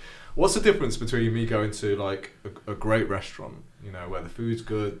food. What's the difference between me going to like a great restaurant, where the food's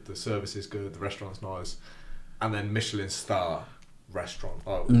good, the service is good, the restaurant's nice, and then Michelin-star restaurant?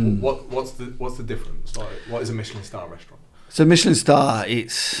 Like, what's the difference? Like, what is a Michelin-star restaurant? So Michelin-star,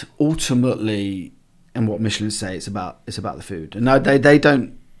 it's ultimately, and what Michelin say, it's about the food. And no, they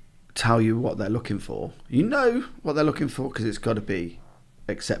don't tell you what they're looking for. You know what they're looking for because it's got to be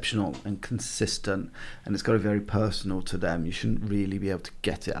exceptional and consistent, and it's got to be very personal to them. You shouldn't really be able to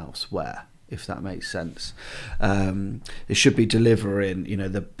get it elsewhere, if that makes sense. It should be delivering, you know,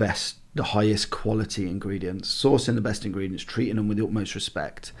 the highest quality ingredients, sourcing the best ingredients, treating them with the utmost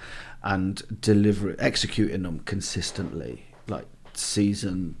respect, and executing them consistently, like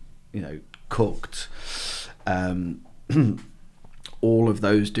seasoned, you know, cooked, all of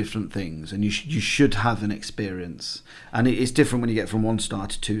those different things. And you should have an experience, and it's different when you get from 1-star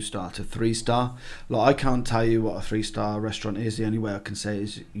to 2-star to 3-star. Like, I can't tell you what a 3-star restaurant is. The only way I can say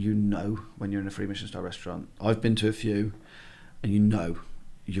is, you know, when you're in a 3 Michelin-star restaurant. I've been to a few, and you know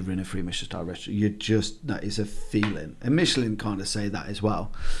you're in a 3 Michelin-star restaurant. That is a feeling, and Michelin kind of say that as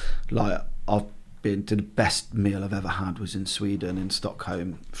well. Like, I've been to the best meal I've ever had was in Sweden, in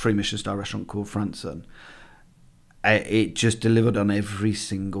Stockholm, 3 Michelin-star restaurant called Fransen. It just delivered on every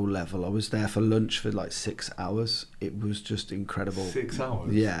single level. I was there for lunch for like 6 hours. It was just incredible. 6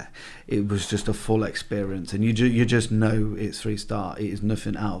 hours? Yeah, it was just a full experience, and you just know it's 3-star. It is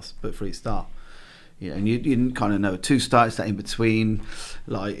nothing else but 3-star. You know, and you kind of know 2-star is that in between.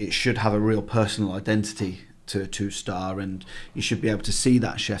 Like, it should have a real personal identity to a 2-star, and you should be able to see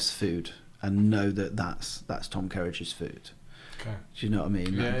that chef's food and know that that's Tom Kerridge's food. Okay. Do you know what I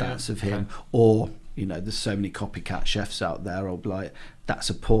mean? Yeah, that's yeah. of him. Okay. Or, you know, there's so many copycat chefs out there. Or like, that's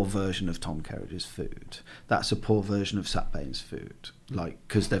a poor version of Tom Kerridge's food. That's a poor version of Sat Bains' food. Like,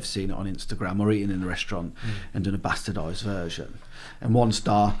 because they've seen it on Instagram or eaten in a restaurant and done a bastardised version. And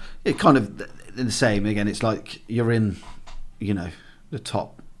 1-star, it kind of the same. Again, it's like you're in, you know, the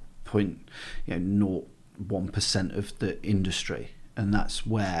top 0.1% of the industry, and that's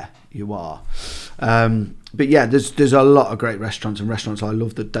where you are. But yeah, there's a lot of great restaurants, and restaurants I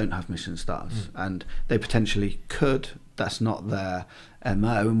love that don't have Michelin stars, and they potentially could. That's not their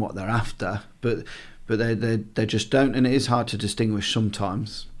MO and what they're after, but they just don't, and it is hard to distinguish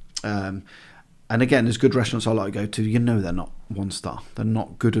sometimes. And again, there's good restaurants I like to go to. You know, they're not 1-star. They're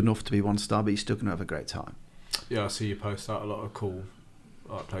not good enough to be 1-star, but you're still gonna have a great time. Yeah, I see you post out a lot of cool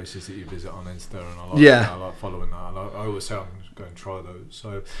like places that you visit on Insta, and I like following that. And I always say I'm going to try those.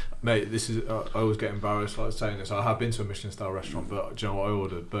 So, mate, this is I always get embarrassed like saying this. I have been to a Michelin-star restaurant, but do you know what I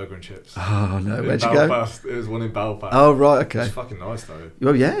ordered? Burger and chips. Oh no, where'd you Belfast. Go? It was one in Belfast. Oh right, okay. It's fucking nice though.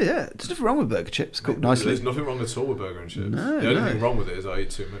 Well, yeah. There's nothing wrong with burger chips. Cooked nicely. There's nothing wrong at all with burger and chips. No, the only thing wrong with it is I eat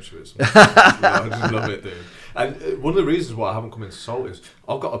too much of it. I just love it, dude. And one of the reasons why I haven't come into Salt is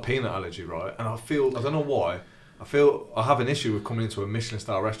I've got a peanut allergy, right? And I don't know why. I feel I have an issue with coming into a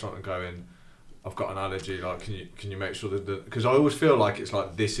Michelin-star restaurant and going, I've got an allergy. Like, can you make sure that because I always feel like it's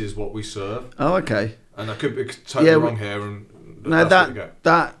like this is what we serve. Oh, okay. And I could be totally wrong here. And no,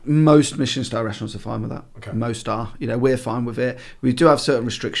 that most Michelin-star restaurants are fine with that. Okay. Most are. You know, we're fine with it. We do have certain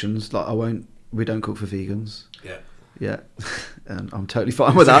restrictions. Like we don't cook for vegans. Yeah. Yeah, and I'm totally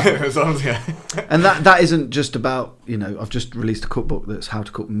fine with that. And that isn't just about, you know, I've just released a cookbook that's how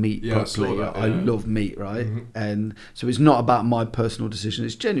to cook meat properly. I love meat, right? Mm-hmm. And so it's not about my personal decision.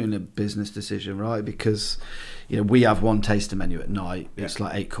 It's genuinely a business decision, right? Because, you know, we have one taster menu at night. It's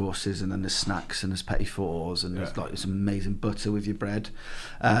like 8 courses, and then there's snacks and there's petit fours, and there's like this amazing butter with your bread.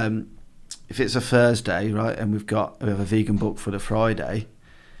 If it's a Thursday, right, and we have a vegan book for the Friday,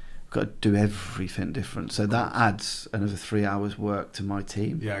 got to do everything different, so that adds another 3 hours work to my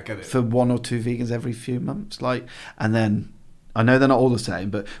team. Yeah, I get it. For 1 or 2 vegans every few months, like, and then I know they're not all the same,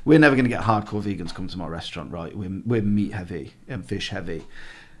 but we're never going to get hardcore vegans come to my restaurant, right? We're meat heavy and fish heavy,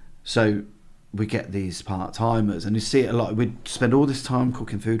 so we get these part timers, and you see it a lot. We spend all this time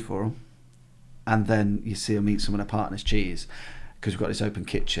cooking food for them, and then you see them eat some of their partner's cheese because we've got this open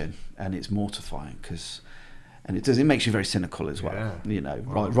kitchen, and it's mortifying and it makes you very cynical as well. Yeah. You know,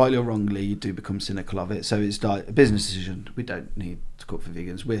 rightly or wrongly, you do become cynical of it. So it's like a business decision. We don't need to cook for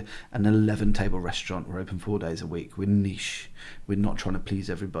vegans. We're an 11-table restaurant. We're open 4 days a week. We're niche. We're not trying to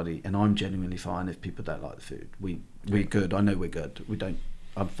please everybody. And I'm genuinely fine if people don't like the food. We're good. I know we're good.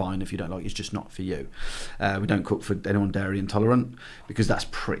 I'm fine if you don't like it. It's just not for you. We don't cook for anyone dairy intolerant, because that's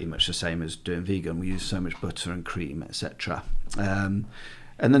pretty much the same as doing vegan. We use so much butter and cream, etc.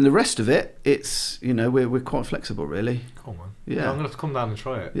 And then the rest of it, it's, you know, we're quite flexible, really. Cool, man. Yeah. I'm going to have to come down and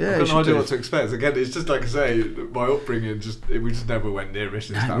try it. Yeah, I've got no idea what to expect. Again, it's just like I say, my upbringing, we just never went near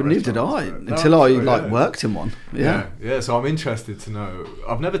Michelin-star neither did I, until I worked in one. Yeah, so I'm interested to know.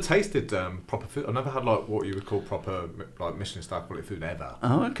 I've never tasted proper food. I've never had like what you would call proper like Michelin-star quality food ever.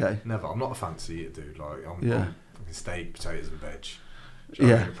 Oh, okay. Never. I'm not a fancy eater, dude. Like, I'm steak, potatoes and veg.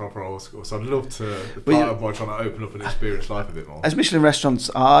 Yeah. Proper old school. So I'd love to part of by trying to open up and experience life a bit more. As Michelin restaurants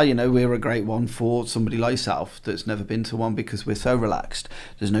are, you know, we're a great one for somebody like yourself that's never been to one, because we're so relaxed.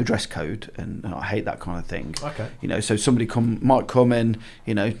 There's no dress code, and I hate that kind of thing. Okay. You know, so somebody might come in,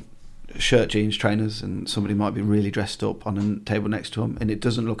 you know, shirt, jeans, trainers, and somebody might be really dressed up on a table next to them, and it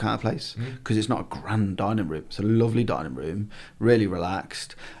doesn't look out of place because it's not a grand dining room. It's a lovely dining room, really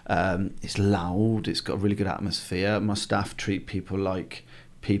relaxed. It's loud. It's got a really good atmosphere. My staff treat people like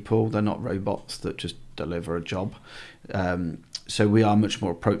people. They're not robots that just deliver a job. So we are much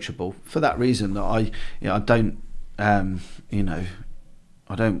more approachable for that reason. That I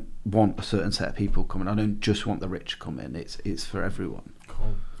don't want a certain set of people coming. I don't just want the rich to come in. It's for everyone.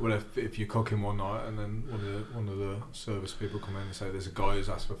 Cool. Well, if you're cooking one night and then one of the service people come in and say there's a guy who's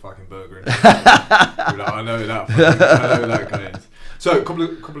asked for a fucking burger, and I know that guy is. So a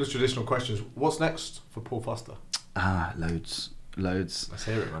couple of traditional questions. What's next for Paul Foster? Loads. Let's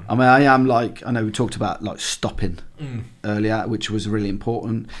hear it, man. I mean, I know we talked about like stopping earlier, which was really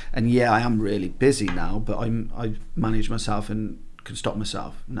important. And yeah, I am really busy now, but I manage myself and can stop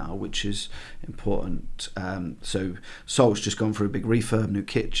myself now, which is important. So Salt's just gone through a big refurb, new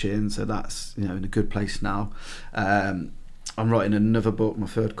kitchen, so that's, you know, in a good place now. I'm writing another book, my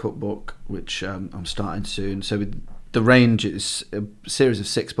third cookbook, which I'm starting soon. So the range is a series of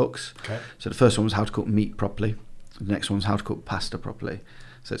 6 books. Okay. So the first one was how to cook meat properly. The next one's how to cook pasta properly.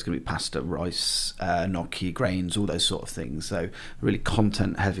 So it's going to be pasta, rice, gnocchi, grains, all those sort of things. So a really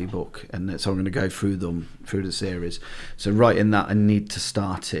content-heavy book, and so I'm going to go through the series. So writing that, I need to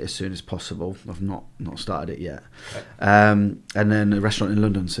start it as soon as possible. I've not started it yet. Okay. And then a restaurant in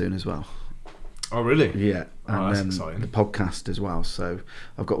London soon as well. Oh, really? Yeah. Oh, and that's then exciting. The podcast as well. So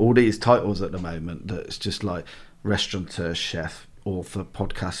I've got all these titles at the moment that it's just like restaurateur, chef, author,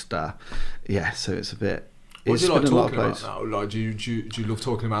 podcaster. Yeah, so it's a bit... What do you like talking about now? Like, do you love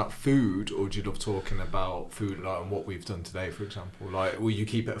talking about food, or do you love talking about food, like what we've done today, for example? Like, will you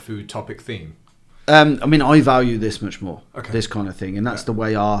keep it a food topic theme? I mean, I value this much more, okay. This kind of thing, and that's the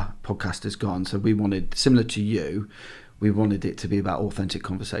way our podcast has gone. So we wanted, similar to you, we wanted it to be about authentic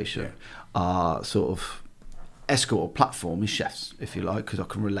conversation. Yeah. Our sort of escort or platform is chefs, if you like, because I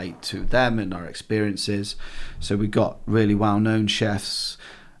can relate to them and our experiences. So we got really well-known chefs,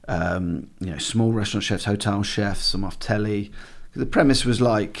 small restaurant chefs, hotel chefs, some off telly. The premise was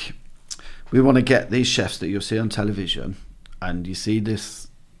like, we want to get these chefs that you'll see on television, and you see this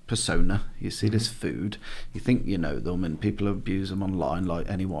persona, you see this food, you think you know them, and people abuse them online like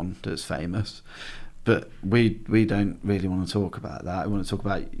anyone that's famous. But we don't really want to talk about that. We want to talk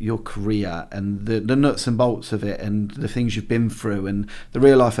about your career and the nuts and bolts of it, and the things you've been through, and the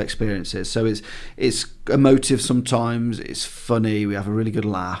real life experiences. So it's emotive sometimes, it's funny, we have a really good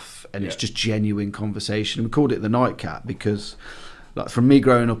laugh, and it's just genuine conversation. We called it the Nightcap because, like, from me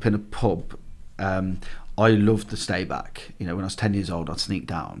growing up in a pub, I loved the stay back. You know, when I was 10 years old, I'd sneak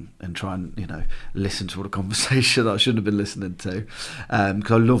down and try and, listen to all the conversation that I shouldn't have been listening to,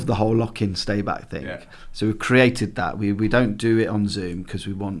 because I love the whole lock-in, stay back thing. Yeah. So we've created that. We don't do it on Zoom because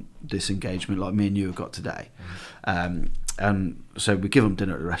we want this engagement like me and you have got today. And so we give them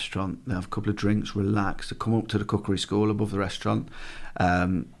dinner at the restaurant, they have a couple of drinks, relax, they come up to the cookery school above the restaurant,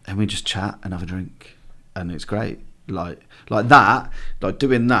 and we just chat and have a drink, and it's great. Like that, like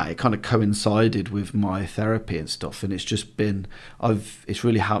doing that, it kind of coincided with my therapy and stuff, and it's just been, it's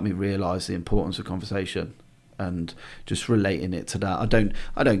really helped me realise the importance of conversation and just relating it to that.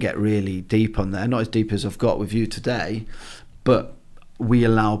 I don't get really deep on there, not as deep as I've got with you today, but we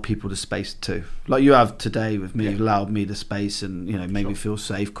allow people the space too. Like you have today with me, you've allowed me the space, and made me feel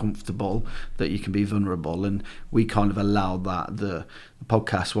safe, comfortable, that you can be vulnerable, and we kind of allow that. The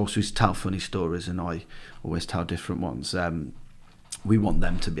podcast, whilst we tell funny stories, and I always tell different ones, we want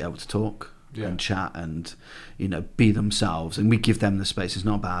them to be able to talk and chat and be themselves, and we give them the space. It's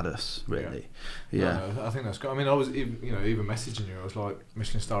not about us, really. No, I think that's good. I mean, I was even messaging you, I was like,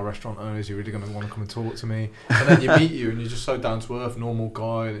 Michelin-starred restaurant owners, you're really going to want to come and talk to me, and then you meet you and you're just so down to earth, normal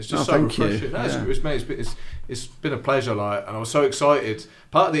guy, and it's just so refreshing. It's been a pleasure, like, and I was so excited.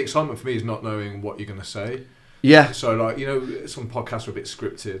 Part of the excitement for me is not knowing what you're going to say. So like, some podcasts are a bit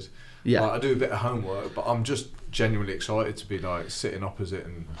scripted. Like, I do a bit of homework, but I'm just genuinely excited to be like sitting opposite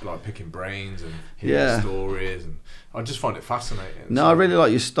and like picking brains and hearing stories, and I just find it fascinating. No, I really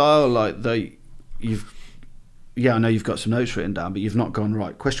like your style. Like I know you've got some notes written down, but you've not gone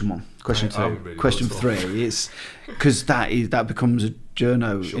right. Question 1, question 2, really question 3. It's because that becomes a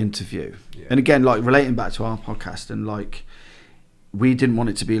journo interview, and again, like relating back to our podcast, and like, we didn't want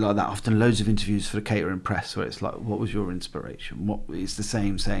it to be like that. I've done loads of interviews for the catering press where it's like, what was your inspiration? It's the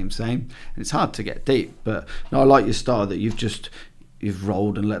same. And it's hard to get deep. But no, I like your style that you've just, you've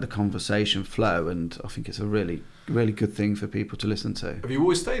rolled and let the conversation flow, and I think it's a really good thing for people to listen to. Have you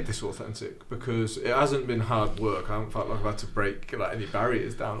always stayed this authentic? Because it hasn't been hard work. I haven't felt like I've had to break like any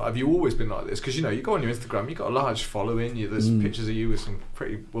barriers down. Like, have you always been like this? Because you know, you go on your Instagram, you've got a large following. There's pictures of you with some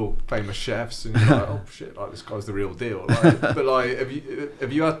pretty well famous chefs, and you're like, oh shit, like this guy's the real deal. Like, but like,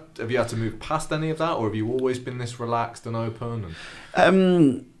 have you had to move past any of that, or have you always been this relaxed and open?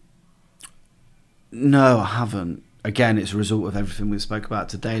 No, I haven't. Again, it's a result of everything we spoke about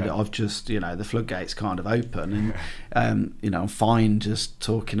today, that I've just, the floodgates kind of open, and I'm fine just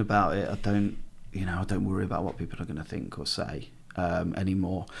talking about it. I don't worry about what people are going to think or say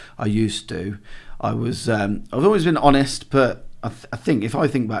anymore. I used to. I've always been honest, but I think if I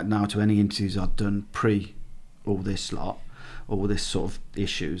think back now to any interviews I'd done pre all this sort of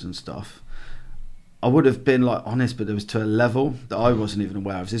issues and stuff, I would have been like honest, but there was to a level that I wasn't even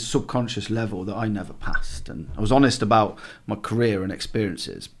aware of. This subconscious level that I never passed, and I was honest about my career and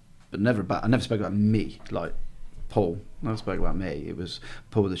experiences, but I never spoke about me, like Paul. I never spoke about me. It was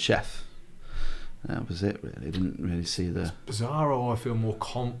Paul the chef. That was it, really. I didn't really see the... It's bizarre how I feel more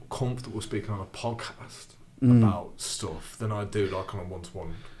comfortable speaking on a podcast about stuff than I do like on a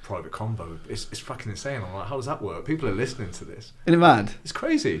one-to-one private convo. It's fucking insane. I'm like, how does that work? People are listening to this. Isn't it mad? It's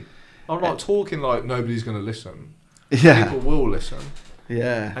crazy. I'm not talking like nobody's going to listen. Yeah. People will listen.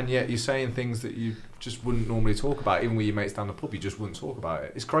 Yeah. And yet you're saying things that you just wouldn't normally talk about. Even with your mates down the pub, you just wouldn't talk about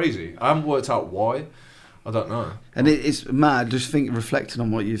it. It's crazy. I haven't worked out why. I don't know. And it's mad, just reflecting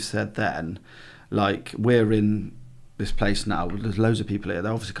on what you've said then. Like, we're in this place now, there's loads of people here, they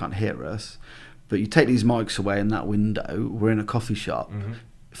obviously can't hear us. But you take these mics away in that window, we're in a coffee shop. Mm-hmm.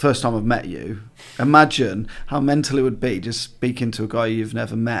 First time I've met you. Imagine how mental it would be just speaking to a guy you've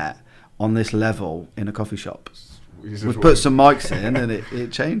never met on this level in a coffee shop. We've put some mics in and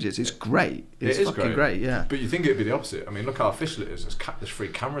it changes. It's great. It's fucking great, yeah. But you think it'd be the opposite. I mean, look how official it is. There's free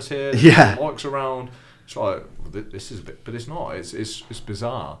cameras here. There's mics around. It's like, this is a bit, but it's not. It's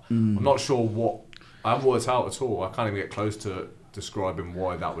bizarre. I'm not sure I haven't worked out at all. I can't even get close to describing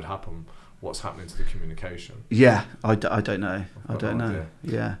why that would happen. What's happening to the communication? Yeah, I don't know. I don't know. Idea.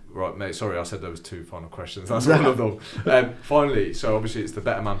 Yeah. Right, mate. Sorry, I said there was 2 final questions. That's one of them. Finally, so obviously it's the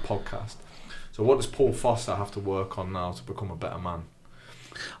Better Man podcast. So what does Paul Foster have to work on now to become a better man?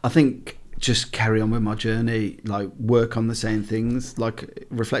 I think just carry on with my journey, like work on the same things. Like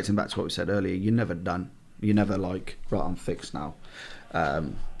reflecting back to what we said earlier, you're never done. You're never like, right, I'm fixed now.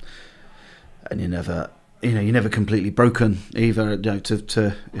 And you're never completely broken either.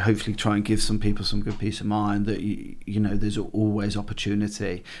 To hopefully try and give some people some good peace of mind that there's always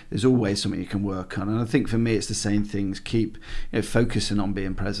opportunity. There's always something you can work on. And I think for me, it's the same things. Keep focusing on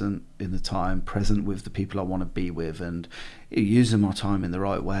being present in the time, present with the people I want to be with, and using my time in the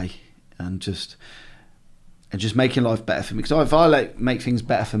right way, and just making life better for me. Because if I make things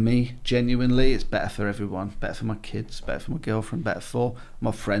better for me, genuinely, it's better for everyone. Better for my kids, better for my girlfriend, better for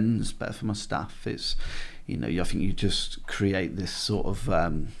my friends, better for my staff. It's, I think you just create this sort of, I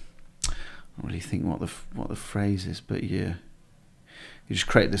don't really think what the phrase is, but you just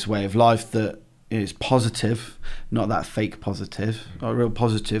create this way of life that is positive, not that fake positive, a real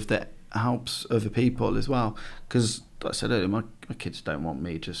positive that helps other people as well. Because like I said earlier, my kids don't want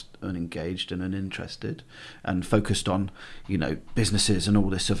me just unengaged and uninterested and focused on businesses and all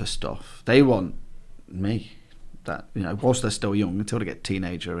this other stuff. They want me, that whilst they're still young, until they get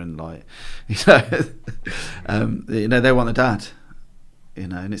teenager and they want a dad,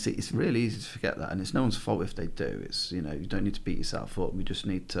 and it's really easy to forget that, and it's no one's fault if they do. It's you don't need to beat yourself up. We just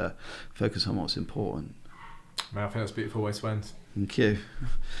need to focus on what's important. Man, I think that's a beautiful way to end. Thank you.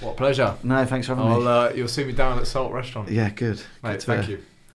 What a pleasure. No, thanks for having me. You'll see me down at Salt Restaurant. Yeah, good. Mate, thank you.